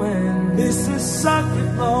moment. This is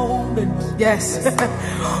sacred moment. Yes.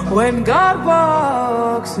 When God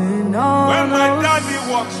walks in on When my us, daddy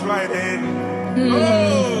walks right in.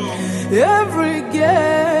 every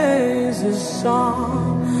gaze is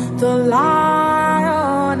on the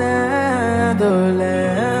lion and the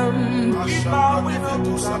lamb.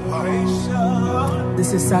 This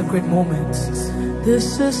is sacred moment.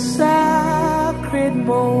 This is sacred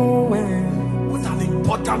moment. What an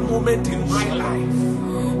important moment in my life.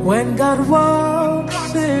 When God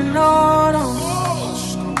walks in on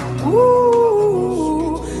us,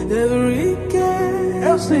 ooh, every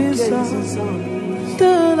gaze is on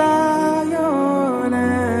the lion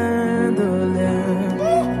and the lamb.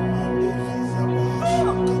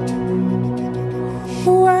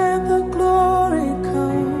 When the glory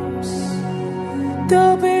comes,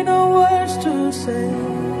 there'll be no words to say.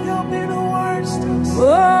 There'll be no words to say.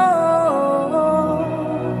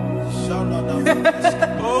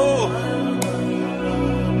 Oh.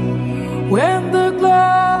 When the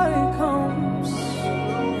glory comes,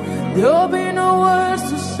 there'll be no words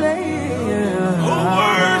to say. No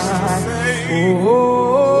words to say.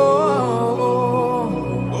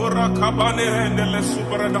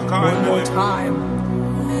 One more time.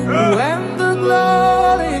 When the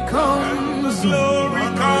glory comes, Glory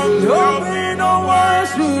comes. there'll be no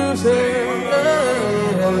words to say.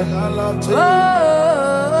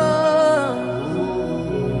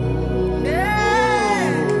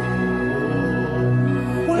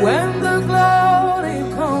 When the glory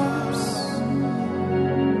comes,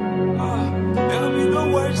 There'll be no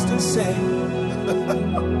words to say.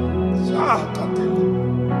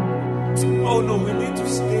 Oh no, we need to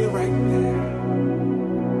stay right there.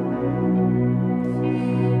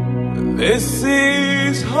 This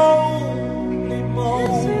is holy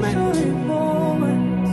moment.